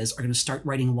NFT is are going to start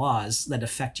writing laws that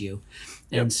affect you.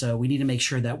 Yep. And so we need to make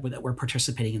sure that we're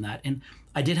participating in that. And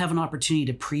I did have an opportunity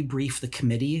to pre-brief the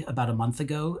committee about a month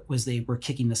ago as they were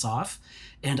kicking this off.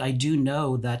 And I do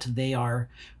know that they are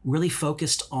really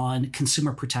focused on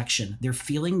consumer protection. They're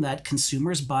feeling that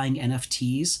consumers buying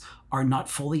NFTs are not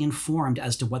fully informed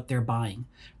as to what they're buying.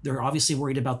 They're obviously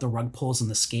worried about the rug pulls and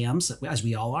the scams, as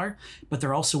we all are, but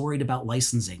they're also worried about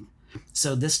licensing.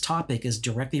 So this topic is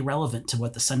directly relevant to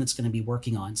what the Senate's going to be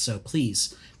working on. So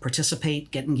please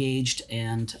participate, get engaged,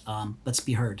 and let's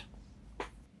be heard.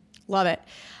 Love it.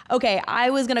 Okay, I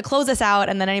was going to close this out,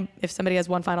 and then if somebody has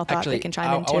one final thought, they can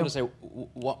chime in too. I want to say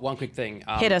one quick thing.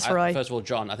 Hit us, Roy. First of all,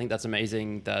 John, I think that's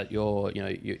amazing that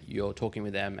you're talking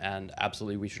with them, and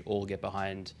absolutely we should all get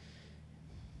behind.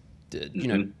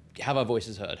 Have our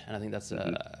voices heard, and I think that's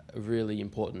a really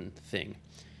important thing.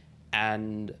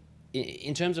 And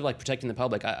in terms of like protecting the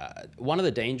public, one of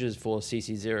the dangers for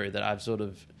CC0 that I've sort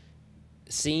of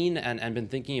seen and been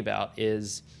thinking about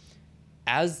is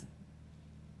as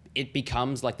it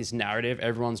becomes like this narrative,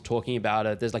 everyone's talking about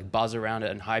it, there's like buzz around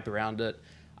it and hype around it.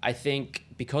 I think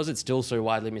because it's still so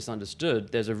widely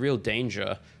misunderstood, there's a real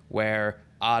danger where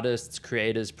artists,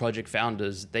 creators, project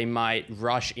founders, they might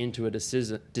rush into a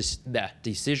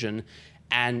decision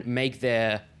and make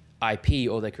their IP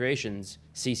or their creations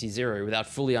CC0 without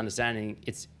fully understanding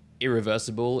it's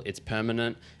irreversible, it's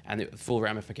permanent, and the full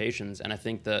ramifications. And I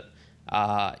think that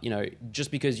just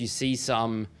because you see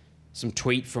some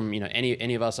tweet from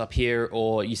any of us up here,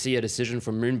 or you see a decision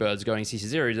from Moonbirds going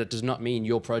CC0, that does not mean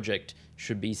your project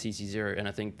should be CC0. And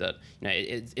I think that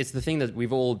it's the thing that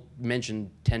we've all mentioned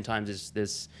 10 times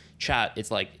this chat.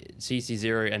 It's like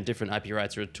CC0 and different IP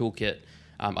rights are a toolkit,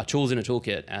 are tools in a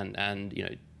toolkit,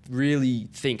 and really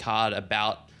think hard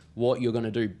about what you're going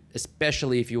to do,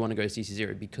 especially if you want to go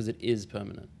CC0, because it is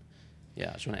permanent.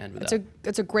 Yeah, I just want to end with that.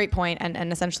 It's a great point,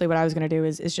 and essentially what I was going to do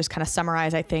is just kind of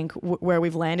summarize, I think, where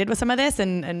we've landed with some of this,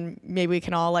 and maybe we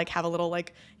can all like have a little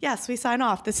like, yes, we sign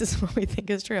off. This is what we think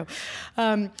is true,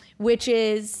 which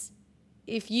is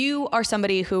if you are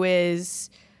somebody who is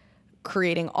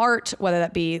creating art, whether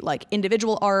that be like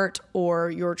individual art,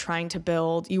 or you're trying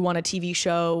to you want a TV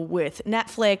show with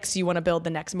Netflix, you want to build the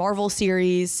next Marvel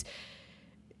series,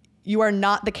 you are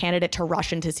not the candidate to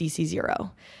rush into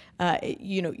CC0.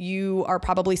 You are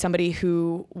probably somebody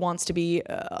who wants to be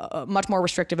much more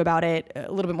restrictive about it,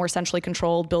 a little bit more centrally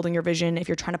controlled, building your vision. If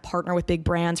you're trying to partner with big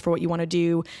brands for what you want to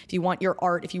do, if you want your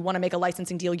art, if you want to make a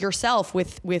licensing deal yourself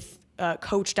with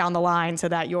Coach down the line so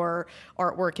that your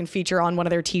artwork can feature on one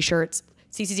of their t-shirts,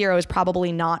 CC0 is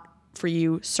probably not for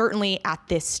you, certainly at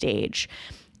this stage.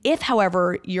 If,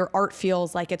 however, your art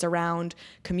feels like it's around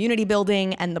community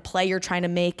building and the play you're trying to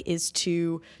make is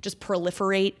to just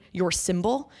proliferate your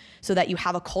symbol so that you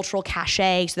have a cultural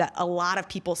cachet, so that a lot of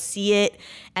people see it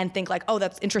and think like, oh,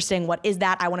 that's interesting. What is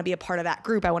that? I want to be a part of that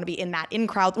group. I want to be in that in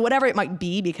crowd, whatever it might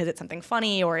be, because it's something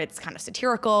funny or it's kind of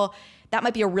satirical. That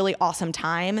might be a really awesome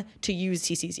time to use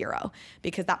CC0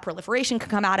 because that proliferation can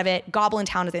come out of it. Goblin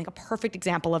Town is, I think, a perfect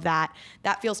example of that.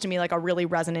 That feels to me like a really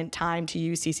resonant time to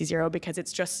use CC0 because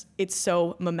it's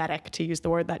so mimetic, to use the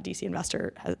word that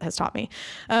DCinvestor has taught me.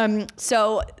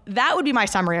 So that would be my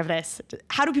summary of this.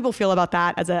 How do people feel about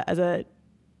that as a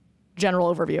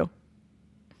general overview?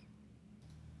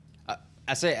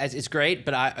 I say it's great,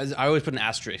 but I always put an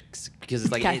asterisk because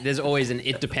it's like there's always an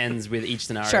it depends with each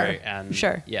scenario. Sure. And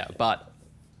Sure. Yeah, but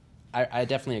I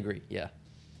definitely agree. Yeah.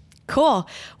 Cool.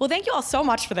 Well, thank you all so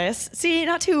much for this. See,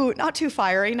 not too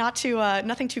fiery,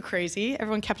 nothing too crazy.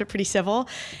 Everyone kept it pretty civil.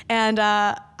 And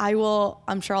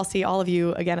I'm sure I'll see all of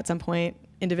you again at some point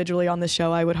individually on this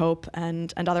show, I would hope,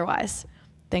 and otherwise.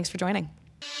 Thanks for joining.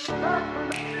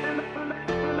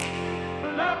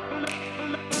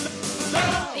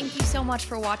 Thank you so much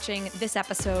for watching this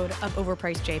episode of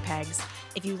Overpriced JPEGs.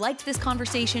 If you liked this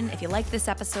conversation, if you liked this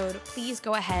episode, please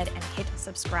go ahead and hit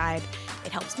subscribe.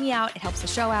 It helps me out, it helps the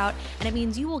show out, and it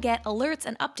means you will get alerts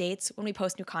and updates when we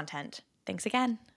post new content. Thanks again.